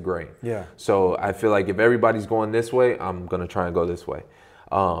against the grain. Yeah. So I feel like if everybody's going this way, I'm going to try and go this way.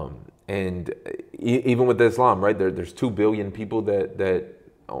 And even with Islam, right, there's 2 billion people that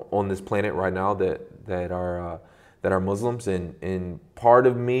on this planet right now that are Muslims, and part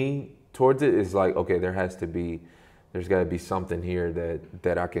of me towards it is like, okay, there's got to be something here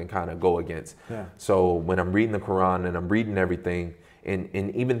that I can kind of go against. Yeah. So when I'm reading the Quran and I'm reading everything, and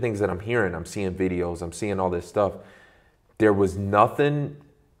even things that I'm hearing, I'm seeing videos, I'm seeing all this stuff, there was nothing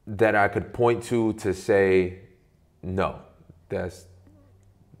that I could point to say, no, that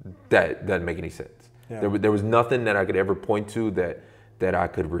doesn't make any sense. Yeah. There was nothing that I could ever point to that I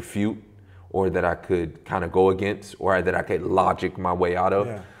could refute, or that I could kind of go against, or that I could logic my way out of.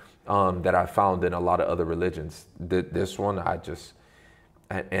 Yeah. That I found in a lot of other religions. This one, I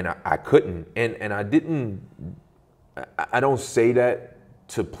couldn't, and I didn't. I don't say that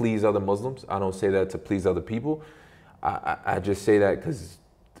to please other Muslims. I don't say that to please other people. I just say that because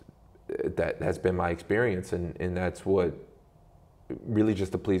that's been my experience, and that's what, really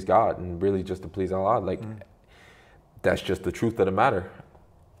just to please God, and really just to please Allah. Like, that's just the truth of the matter.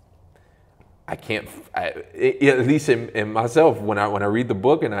 I can't, at least in myself, when I read the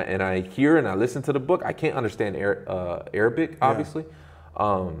book and I hear and I listen to the book, I can't understand Arabic, obviously,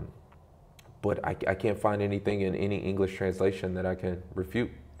 but I can't find anything in any English translation that I can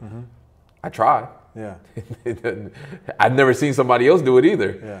refute. I try. Yeah. I've never seen somebody else do it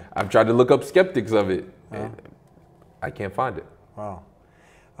either. Yeah. I've tried to look up skeptics of it. I can't find it. Wow.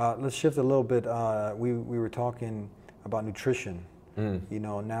 Let's shift a little bit. We were talking about nutrition.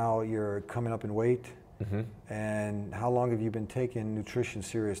 Now you're coming up in weight, and how long have you been taking nutrition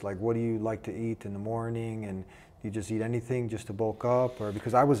serious? Like, what do you like to eat in the morning, and you just eat anything just to bulk up? Or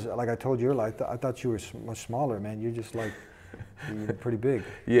because I was, like I told you earlier, I thought you were much smaller, man. You're just like, you're pretty big.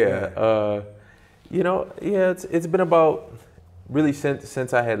 Yeah. It's been about, really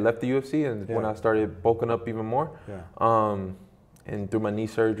since I had left the UFC, and when I started bulking up even more. Yeah. And through my knee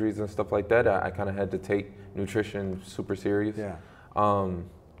surgeries and stuff like that, I kind of had to take nutrition super serious. Yeah. I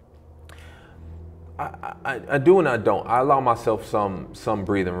do and I don't. I allow myself some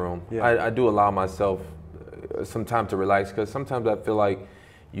breathing room. Yeah. I do allow myself some time to relax, because sometimes I feel like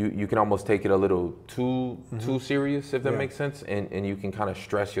you can almost take it a little too serious, if that makes sense, and you can kind of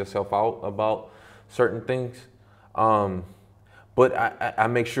stress yourself out about certain things. But I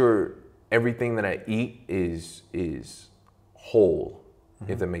make sure everything that I eat is whole,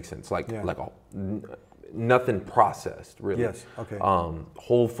 if that makes sense. Like nothing processed, really. Yes. Okay.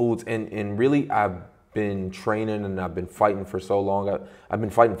 Whole foods, and really, I've been training and I've been fighting for so long. I've been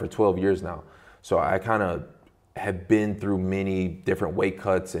fighting for 12 years now, so I kind of have been through many different weight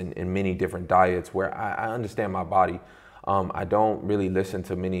cuts and many different diets where I understand my body. I don't really listen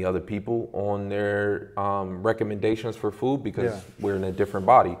to many other people on their recommendations for food, because we're in a different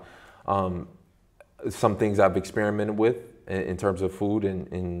body. Some things I've experimented with in terms of food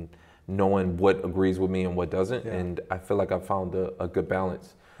and knowing what agrees with me and what doesn't, and I feel like I've found a good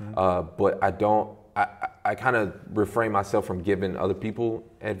balance. But I kind of refrain myself from giving other people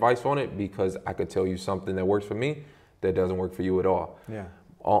advice on it, because I could tell you something that works for me that doesn't work for you at all. Yeah.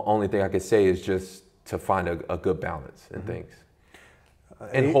 Only thing I could say is just to find a good balance in things.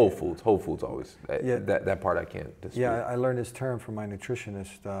 And whole foods always. That part I can't dispute. Yeah, I learned this term from my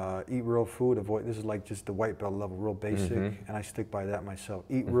nutritionist. Eat real food, avoid, this is like just the white belt level, real basic, and I stick by that myself.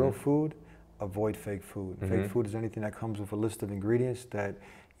 Eat real food, avoid fake food. Fake food is anything that comes with a list of ingredients that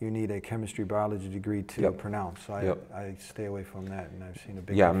you need a chemistry biology degree to pronounce. So I stay away from that, and I've seen a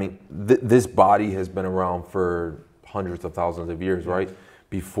big difference. I mean, this body has been around for hundreds of thousands of years, right?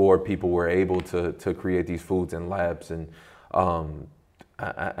 Before people were able to create these foods in labs, and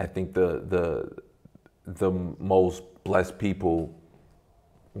I think the most blessed people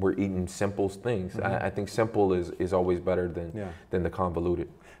were eating simple things. I think simple is always better than the convoluted.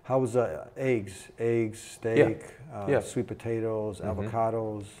 How was eggs, steak, sweet potatoes,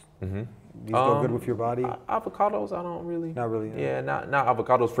 avocados? These go good with your body? Avocados, I don't really. Not really? Yeah, not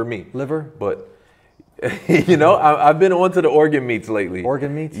avocados for me. Liver? But, you know, I've been on to the organ meats lately.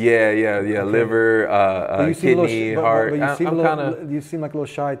 Organ meats? Yeah. Okay. Liver, kidney, heart. You seem like a little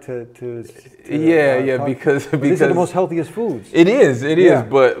shy to because these are the most healthiest foods. It is,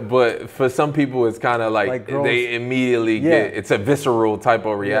 but for some people it's kind of like they immediately get, it's a visceral type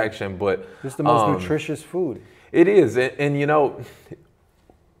of reaction. But it's the most nutritious food. It is, and you know,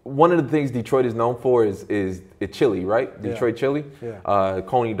 one of the things Detroit is known for is chili, right? Detroit chili,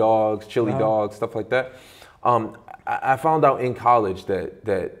 Coney dogs, chili dogs, stuff like that. I found out in college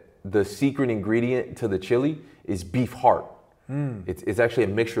that the secret ingredient to the chili is beef heart. It's actually a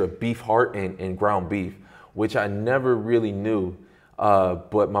mixture of beef heart and ground beef, which I never really knew.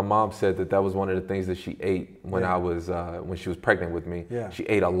 But my mom said that was one of the things that she ate when when she was pregnant with me. She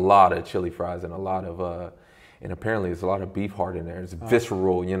ate a lot of chili fries and a lot of and apparently there's a lot of beef heart in there. It's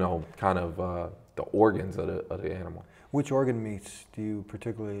visceral, you know, kind of the organs of the animal. Which organ meats do you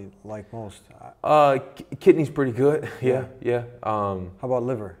particularly like most? Kidney's pretty good. Yeah. How about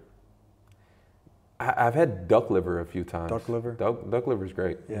liver? I've had duck liver a few times. Duck liver? Duck liver's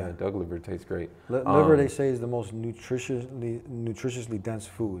great. Yeah, duck liver tastes great. Liver, they say, is the most nutritiously dense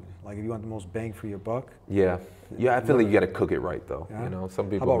food. Like if you want the most bang for your buck. Yeah. I feel like you got to cook it right though. You know, some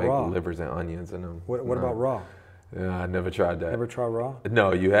people make livers and onions in them. What about raw? Yeah, I never tried that. Never tried raw?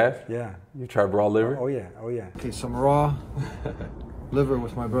 No, you have? Yeah. You tried raw liver? Oh yeah. Okay, some raw liver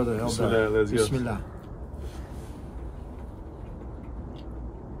with my brother. Bismillah, let's go. Bismillah.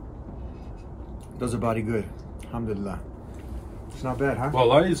 Does the body good. Alhamdulillah. It's not bad, huh?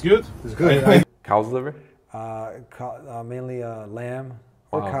 Wallah, it's good. It's good. Cow's liver? Mainly lamb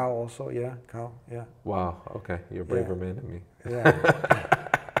or cow also. Yeah, cow. Yeah. Wow. Okay, you're a braver man than me. Yeah.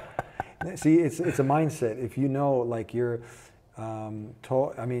 See, it's a mindset. If you know, like you're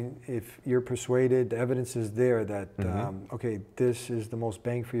if you're persuaded, the evidence is there that okay, this is the most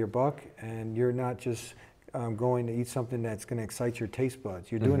bang for your buck, and you're not just going to eat something that's going to excite your taste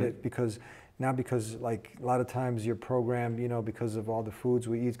buds. You're doing it because. Not because, like, a lot of times you're programmed, you know, because of all the foods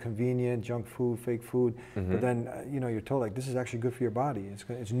we eat, convenient, junk food, fake food. But then, you know, you're told, like, this is actually good for your body.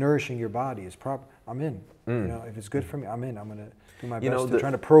 It's nourishing your body. It's proper. I'm in. You know, if it's good for me, I'm in. I'm going to do my best to try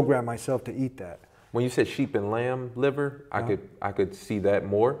to program myself to eat that. When you said sheep and lamb liver, I could see that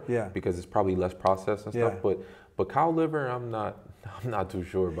more. Yeah. Because it's probably less processed and stuff. But cow liver, I'm not too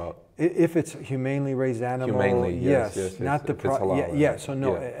sure about. If it's humanely raised animal, humanely, yes, not the halal, so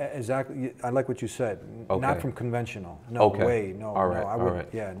no, exactly. I like what you said. Not from conventional. No way. No, all right, no. I would. Right.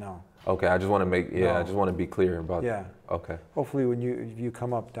 Yeah, no. Okay, I just want to make. Yeah, I just want to be clear about. Yeah. Okay. Hopefully, when you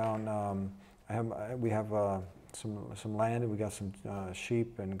come up down, we have some land, and we got some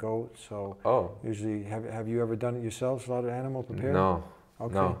sheep and goats. So Oh. usually, have you ever done it yourself, slaughtered animal, prepared? No.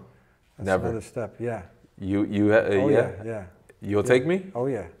 Okay. No. That's Never. another step. Yeah. Oh Yeah. You'll take me? Oh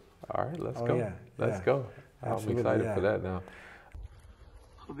yeah. All right, let's Oh, go. yeah, Let's yeah. go. Absolutely, I'm excited yeah. for that now.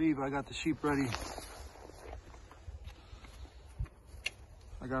 Habib, I got the sheep ready.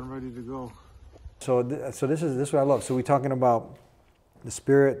 I got them ready to go. So this is what I love. So we're talking about the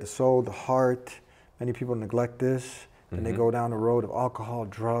spirit, the soul, the heart. Many people neglect this, and they go down the road of alcohol,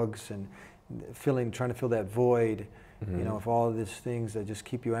 drugs, and trying to fill that void. You know, of all of these things that just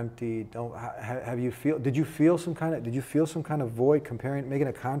keep you empty. Did you feel some kind of void, making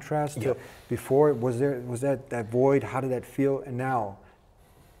a contrast to before? Was that void? How did that feel? And now,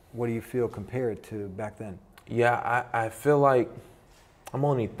 what do you feel compared to back then? Yeah, I feel like I'm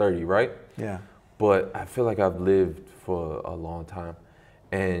only 30, right? Yeah. But I feel like I've lived for a long time.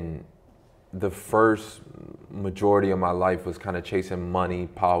 And the first majority of my life was kind of chasing money,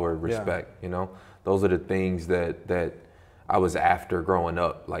 power, respect, you know? Those are the things that I was after growing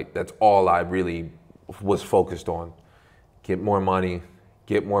up. Like, that's all I really was focused on. Get more money,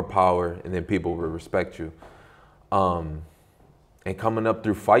 get more power, and then people will respect you. And coming up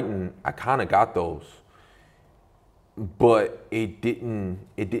through fighting, I kind of got those. But it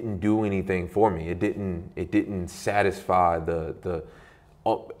didn't do anything for me. It didn't satisfy the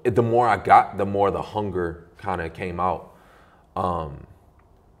more I got, the more the hunger kind of came out,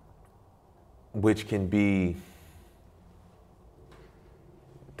 which can be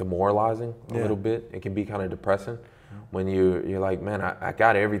demoralizing a little bit. It can be kind of depressing when you're like, man, I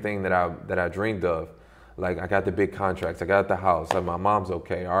got everything that I dreamed of. Like, I got the big contracts, I got the house, like my mom's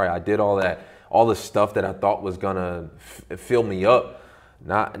okay. All right, I did all that. All the stuff that I thought was gonna fill me up.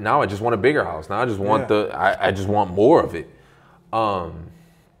 Now I just want a bigger house. Now I just want I just want more of it. And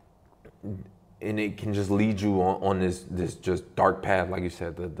it can just lead you on this just dark path, like you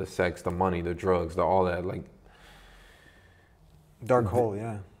said, the sex, the money, the drugs, all that, like dark hole,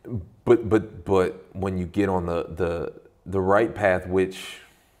 yeah. But when you get on the right path, which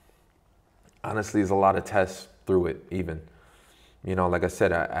honestly is a lot of tests through it, even. You know, like I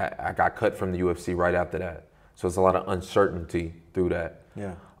said, I got cut from the UFC right after that. So it's a lot of uncertainty through that.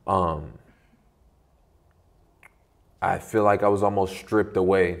 Yeah. I feel like I was almost stripped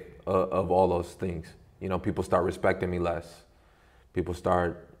away of all those things. You know, people start respecting me less. People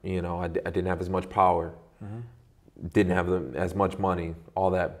start, you know, I didn't have as much power. Didn't have as much money,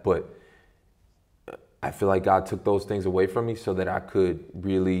 all that. But I feel like God took those things away from me so that I could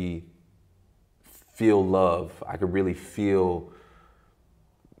really feel love. I could really feel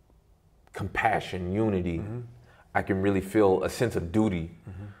compassion, unity. I can really feel a sense of duty,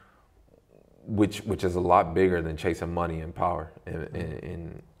 which is a lot bigger than chasing money and power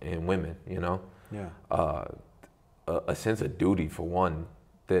and women, you know? Yeah. A sense of duty, for one,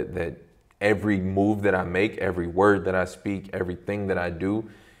 that every move that I make, every word that I speak, everything that I do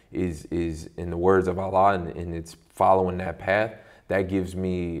is in the words of Allah, and it's following that path. That gives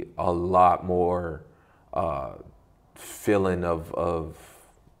me a lot more feeling of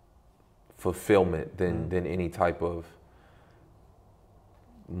fulfillment than any type of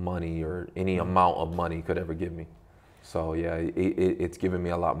money or any amount of money could ever give me. So yeah, it's given me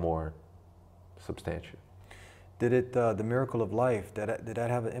a lot more substantial. Did it, the miracle of life, did that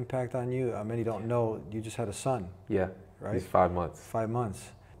have an impact on you? Many don't know, you just had a son. Yeah, right? He's 5 months. 5 months.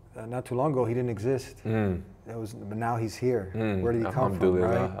 Not too long ago, he didn't exist. But now he's here. Where did he come from,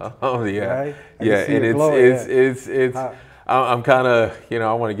 right? Oh yeah, right? Yeah, and it's I'm kind of, you know,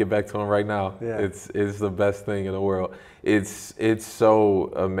 I want to get back to him right now. Yeah. It's the best thing in the world. It's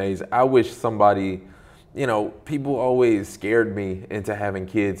so amazing. I wish somebody, you know, people always scared me into having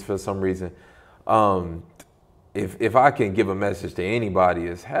kids for some reason. If I can give a message to anybody,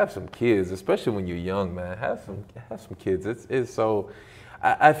 is have some kids, especially when you're young, man. Have some kids. It's so.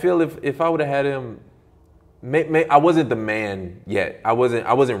 I feel if I would have had him, I wasn't the man yet. I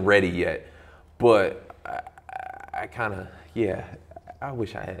wasn't ready yet, but I kind of, yeah. I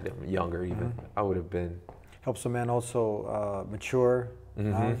wish I had him younger even. I would have been. Helps a man also mature,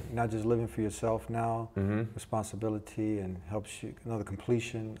 not just living for yourself now, responsibility, and helps you, the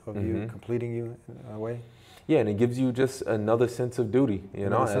completion of you, completing you in a way. Yeah, and it gives you just another sense of duty, you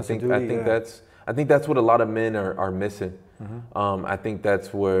know. I think I think that's what a lot of men are missing. I think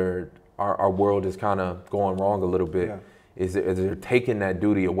that's where our world is kind of going wrong a little bit. Yeah. Is they're taking that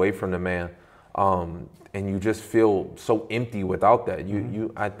duty away from the man, and you just feel so empty without that.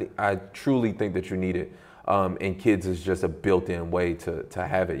 I truly think that you need it. And kids is just a built-in way to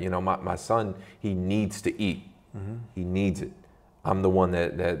have it. You know, my son, he needs to eat. He needs it. I'm the one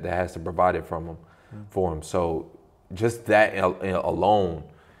that has to provide it from him. for him. So just that alone,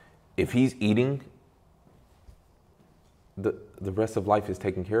 if he's eating, the rest of life is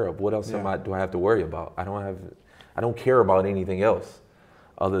taken care of. What else do I have to worry about? I don't care about anything else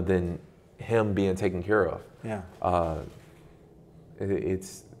other than him being taken care of. Yeah.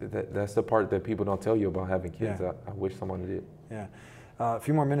 That's the part that people don't tell you about having kids. Yeah. I wish someone did. Yeah. A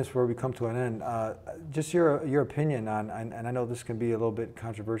few more minutes before we come to an end. Just your opinion on, and I know this can be a little bit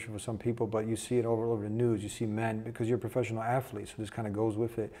controversial for some people, but you see it all over the news. You see men, because you're a professional athlete, so this kind of goes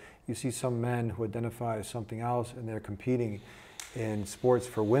with it. You see some men who identify as something else, and they're competing in sports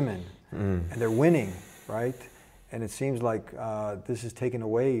for women, and they're winning, right? And it seems like this is taken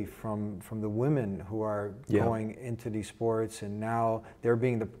away from the women who are going into these sports, and now they're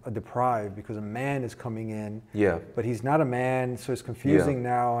being deprived because a man is coming in. Yeah. But he's not a man, so it's confusing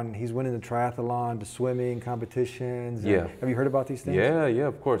now, and he's winning the triathlon, the swimming competitions. Yeah. Have you heard about these things? Yeah,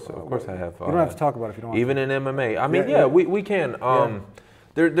 of course I have. You don't have to talk about it if you don't want even to. in MMA. I mean, we can.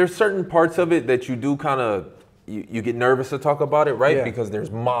 There's certain parts of it that you do kind of, you get nervous to talk about it, right? Yeah. Because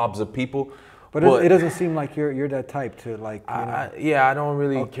there's mobs of people. But it doesn't seem like you're that type to like. I don't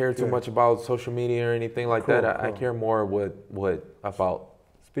really care too much about social media or anything like that. I care more what about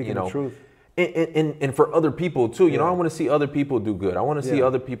speaking the truth. And for other people too, you know, I want to see other people do good. I want to see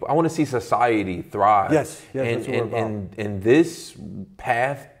other people. I want to see society thrive. Yes, that's what we're about. And this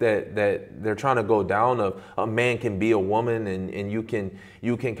path that they're trying to go down of a man can be a woman, and you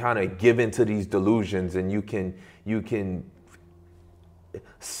can kind of give into these delusions, and you can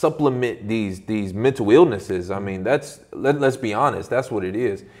supplement these mental illnesses. I mean, let's be honest, that's what it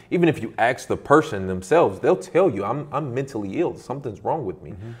is. Even if you ask the person themselves, they'll tell you, I'm mentally ill. Something's wrong with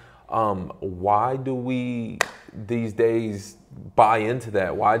me. Why do we these days buy into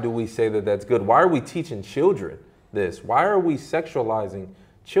that? Why do we say that that's good? Why are we teaching children this? Why are we sexualizing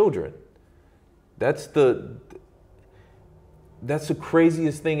children? That's the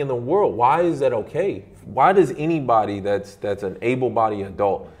craziest thing in the world. Why is that okay? Why does anybody that's an able-bodied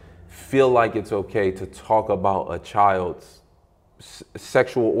adult feel like it's okay to talk about a child's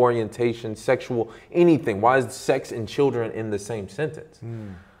sexual orientation, sexual anything? Why is sex and children in the same sentence?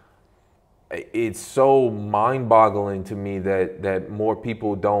 It's so mind-boggling to me that more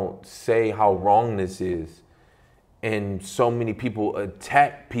people don't say how wrong this is, and so many people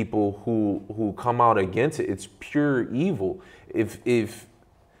attack people who come out against it. It's pure evil. If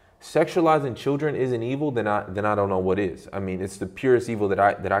sexualizing children isn't evil, then I don't know what is. I mean, it's the purest evil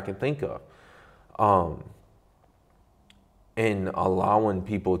that I can think of. And allowing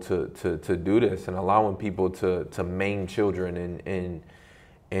people to do this, and allowing people to maim children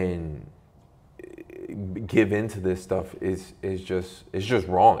and give into this stuff is just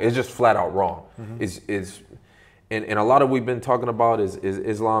wrong. It's just flat out wrong. And a lot of we've been talking about is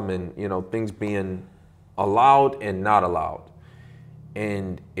Islam, and things being allowed and not allowed.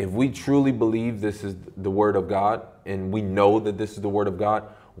 And if we truly believe this is the word of God, and we know that this is the word of God,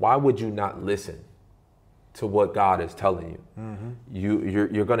 why would you not listen to what God is telling you?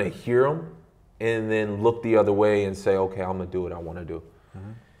 You're going to hear him and then look the other way and say, okay, I'm going to do what I want to do.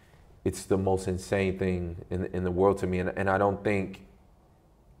 It's the most insane thing in the world to me. And I don't think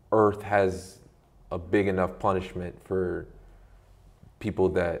earth has a big enough punishment for people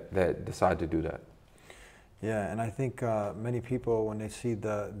that decide to do that. Yeah, and I think many people, when they see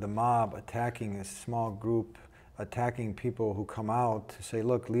the mob attacking a small group, attacking people who come out to say,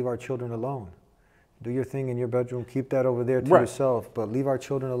 look, leave our children alone. Do your thing in your bedroom, keep that over there to yourself, but leave our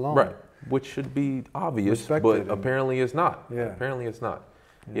children alone. Right, which should be obvious, but apparently it's not. Yeah. Apparently it's not.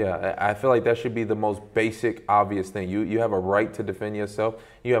 Yeah, I feel like that should be the most basic, obvious thing. You have a right to defend yourself.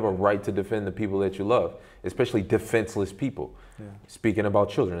 You have a right to defend the people that you love, especially defenseless people. Yeah. Speaking about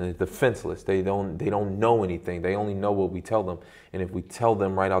children, they're defenseless. They don't know anything. They only know what we tell them. And if we tell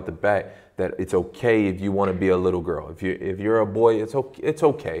them right out the bat that it's okay if you want to be a little girl, if you're a boy, it's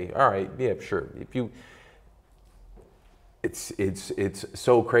okay. All right, yeah, sure. It's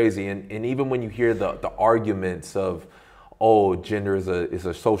so crazy. And even when you hear the arguments of, oh, gender is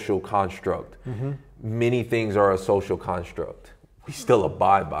a social construct. Many things are a social construct. We still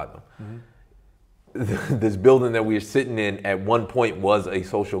abide by them. This building that we're sitting in at one point was a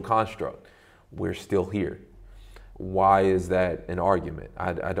social construct. We're still here. Why is that an argument?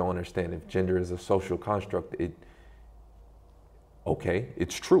 I don't understand. If gender is a social construct, okay,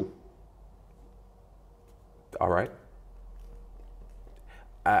 it's true. All right.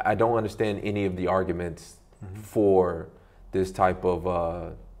 I don't understand any of the arguments for this type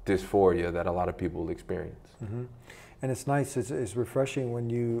of dysphoria that a lot of people experience. And it's nice, it's refreshing when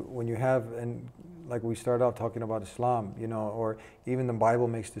you have, and like we started out talking about Islam, you know, or even the Bible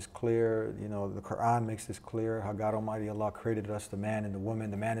makes this clear, you know, the Quran makes this clear, how God Almighty Allah created us, the man and the woman.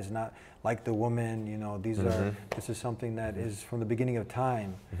 The man is not like the woman, you know, this is something that is from the beginning of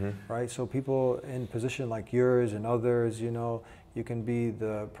time, right? So people in position like yours and others, you know, you can be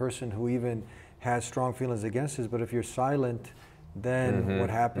the person who even has strong feelings against this, but if you're silent, then what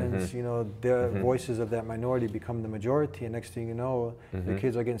happens, you know, the voices of that minority become the majority, and next thing you know, the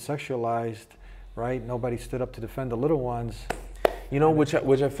kids are getting sexualized, right? Nobody stood up to defend the little ones. You know, which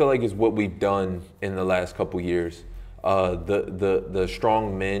I feel like is what we've done in the last couple years. The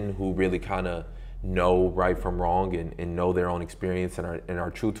strong men who really kind of know right from wrong and know their own experience and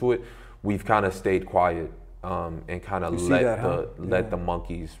are true to it, we've kind of stayed quiet and kind of let the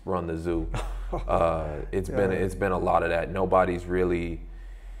monkeys run the zoo. It's been a lot of that. Nobody's really.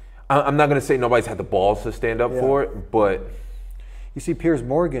 I'm not gonna say nobody's had the balls to stand up for it, but. You see Piers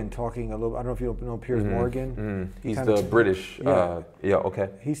Morgan talking a little. I don't know if you know Piers Morgan. He's the British. Okay.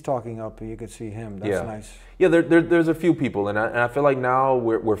 He's talking up. You could see him. That's nice. Yeah, there's a few people, and I feel like now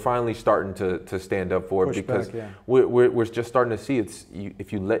we're finally starting to stand up for it because we're just starting to see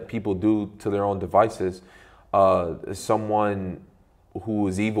if you let people do to their own devices, someone who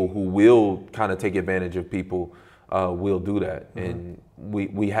is evil, who will kind of take advantage of people, will do that, and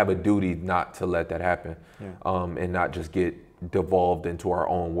we have a duty not to let that happen, and not just get devolved into our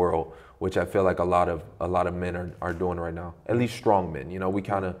own world, which I feel like a lot of men are doing right now. At least strong men. You know, we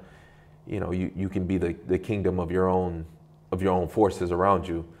kind of, you know, you can be the kingdom of your own forces around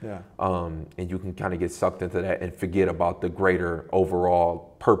you, and you can kind of get sucked into that and forget about the greater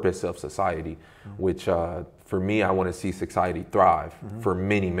overall purpose of society, which for me, I want to see society thrive for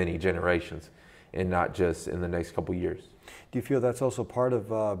many generations, and not just in the next couple years. Do you feel that's also part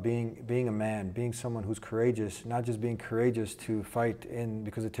of being a man, being someone who's courageous, not just being courageous to fight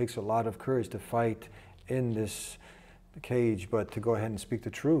because it takes a lot of courage to fight in this cage, but to go ahead and speak the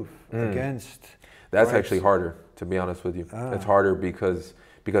truth against. That's actually harder, to be honest with you. It's harder because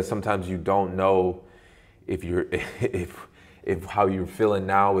sometimes you don't know if how you're feeling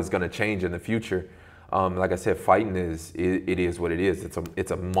now is going to change in the future. Like I said, fighting is what it is.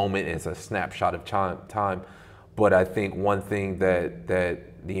 It's a moment, it's a snapshot of time. But I think one thing that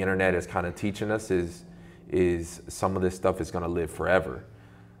the internet is kind of teaching us is some of this stuff is going to live forever.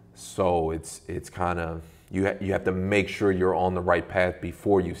 So it's kind of you have to make sure you're on the right path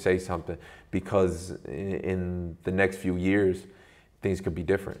before you say something, because in the next few years things could be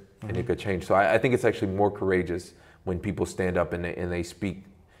different and it could change. So I think it's actually more courageous when people stand up and they speak.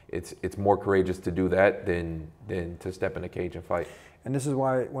 It's more courageous to do that than to step in a cage and fight. And this is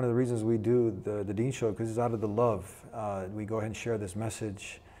why one of the reasons we do the Deen Show, because it's out of the love. We go ahead and share this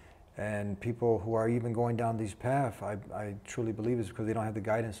message, and people who are even going down these paths, I truly believe is because they don't have the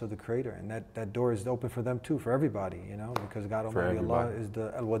guidance of the Creator, and that door is open for them too, for everybody, you know, because God Almighty Allah is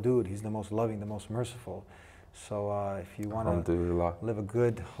the Al-Wadud. He's the most loving, the most merciful. So if you want to live a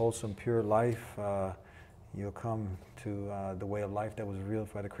good, wholesome, pure life, you'll come to the way of life that was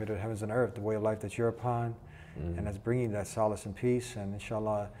revealed by the Creator of heavens and earth, the way of life that you're upon. And that's bringing that solace and peace, and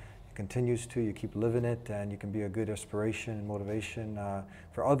inshallah it continues to. You keep living it, and you can be a good inspiration and motivation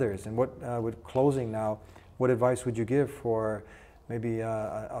for others. And with closing now, what advice would you give for maybe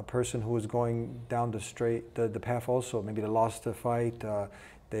a person who is going down the path also? Maybe they lost the fight,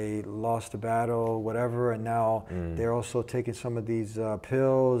 they lost the battle, whatever, and now they're also taking some of these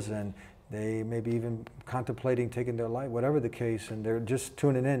pills, and they maybe even contemplating taking their life, whatever the case, and they're just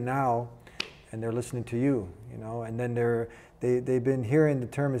tuning in now. And they're listening to you, you know, and then they've been hearing the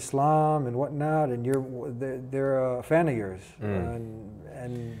term Islam and whatnot, and they're a fan of yours,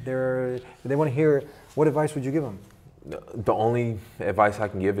 and they want to hear. What advice would you give them? The only advice I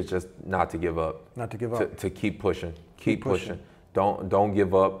can give is just not to give up. Not to give up. To keep pushing. Keep pushing. Don't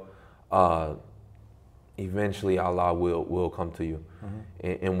give up. Eventually, Allah will come to you,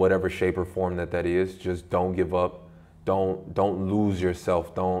 in whatever shape or form that is. Just don't give up. Don't lose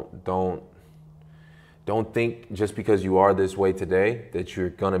yourself. Don't think just because you are this way today that you're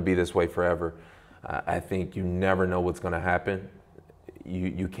going to be this way forever. I think you never know what's going to happen.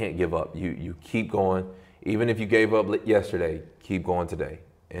 You can't give up. You keep going. Even if you gave up yesterday, keep going today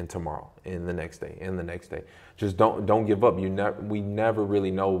and tomorrow and the next day and the next day. Just don't give up. We never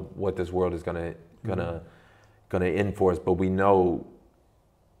really know what this world is gonna end for us, but we know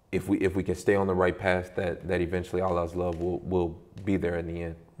if we can stay on the right path that eventually Allah's love will be there in the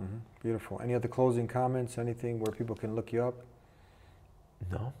end. Beautiful. Any other closing comments? Anything where people can look you up?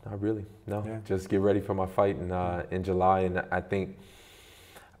 No, not really. No, just get ready for my fight in July, and I think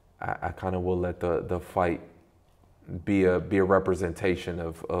I kind of will let the fight be a representation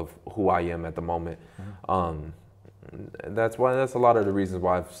of who I am at the moment. That's a lot of the reasons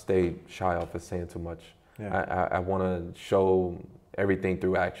why I've stayed shy off of saying too much. Yeah. I want to show everything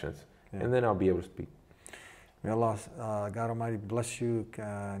through actions, and then I'll be able to speak. May Allah, God Almighty bless you,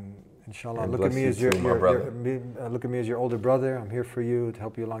 and inshallah, And look at me as your look at me as your older brother. I'm here for you to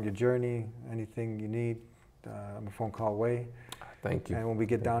help you along your journey. Anything you need, I'm a phone call away. Thank you. And when we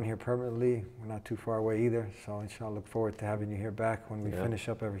get down here permanently, we're not too far away either. So inshallah, look forward to having you here back when we finish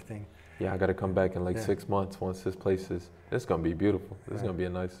up everything. Yeah, I got to come back in like 6 months once this place is. It's gonna be beautiful. This is gonna be a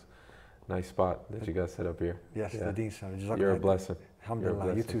nice spot that you guys set up here. Yes, the Deen Center. You're a blessing.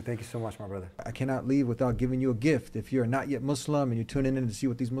 Alhamdulillah. You too. Thank you so much, my brother. I cannot leave without giving you a gift. If you're not yet Muslim and you're tuning in to see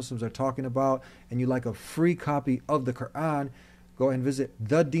what these Muslims are talking about, and you like a free copy of the Quran, go ahead and visit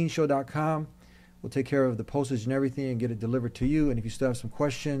thedeenshow.com. We'll take care of the postage and everything and get it delivered to you. And if you still have some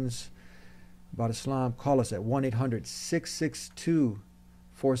questions about Islam, call us at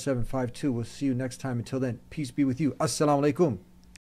 1-800-662-4752. We'll see you next time. Until then, peace be with you. Assalamu alaikum.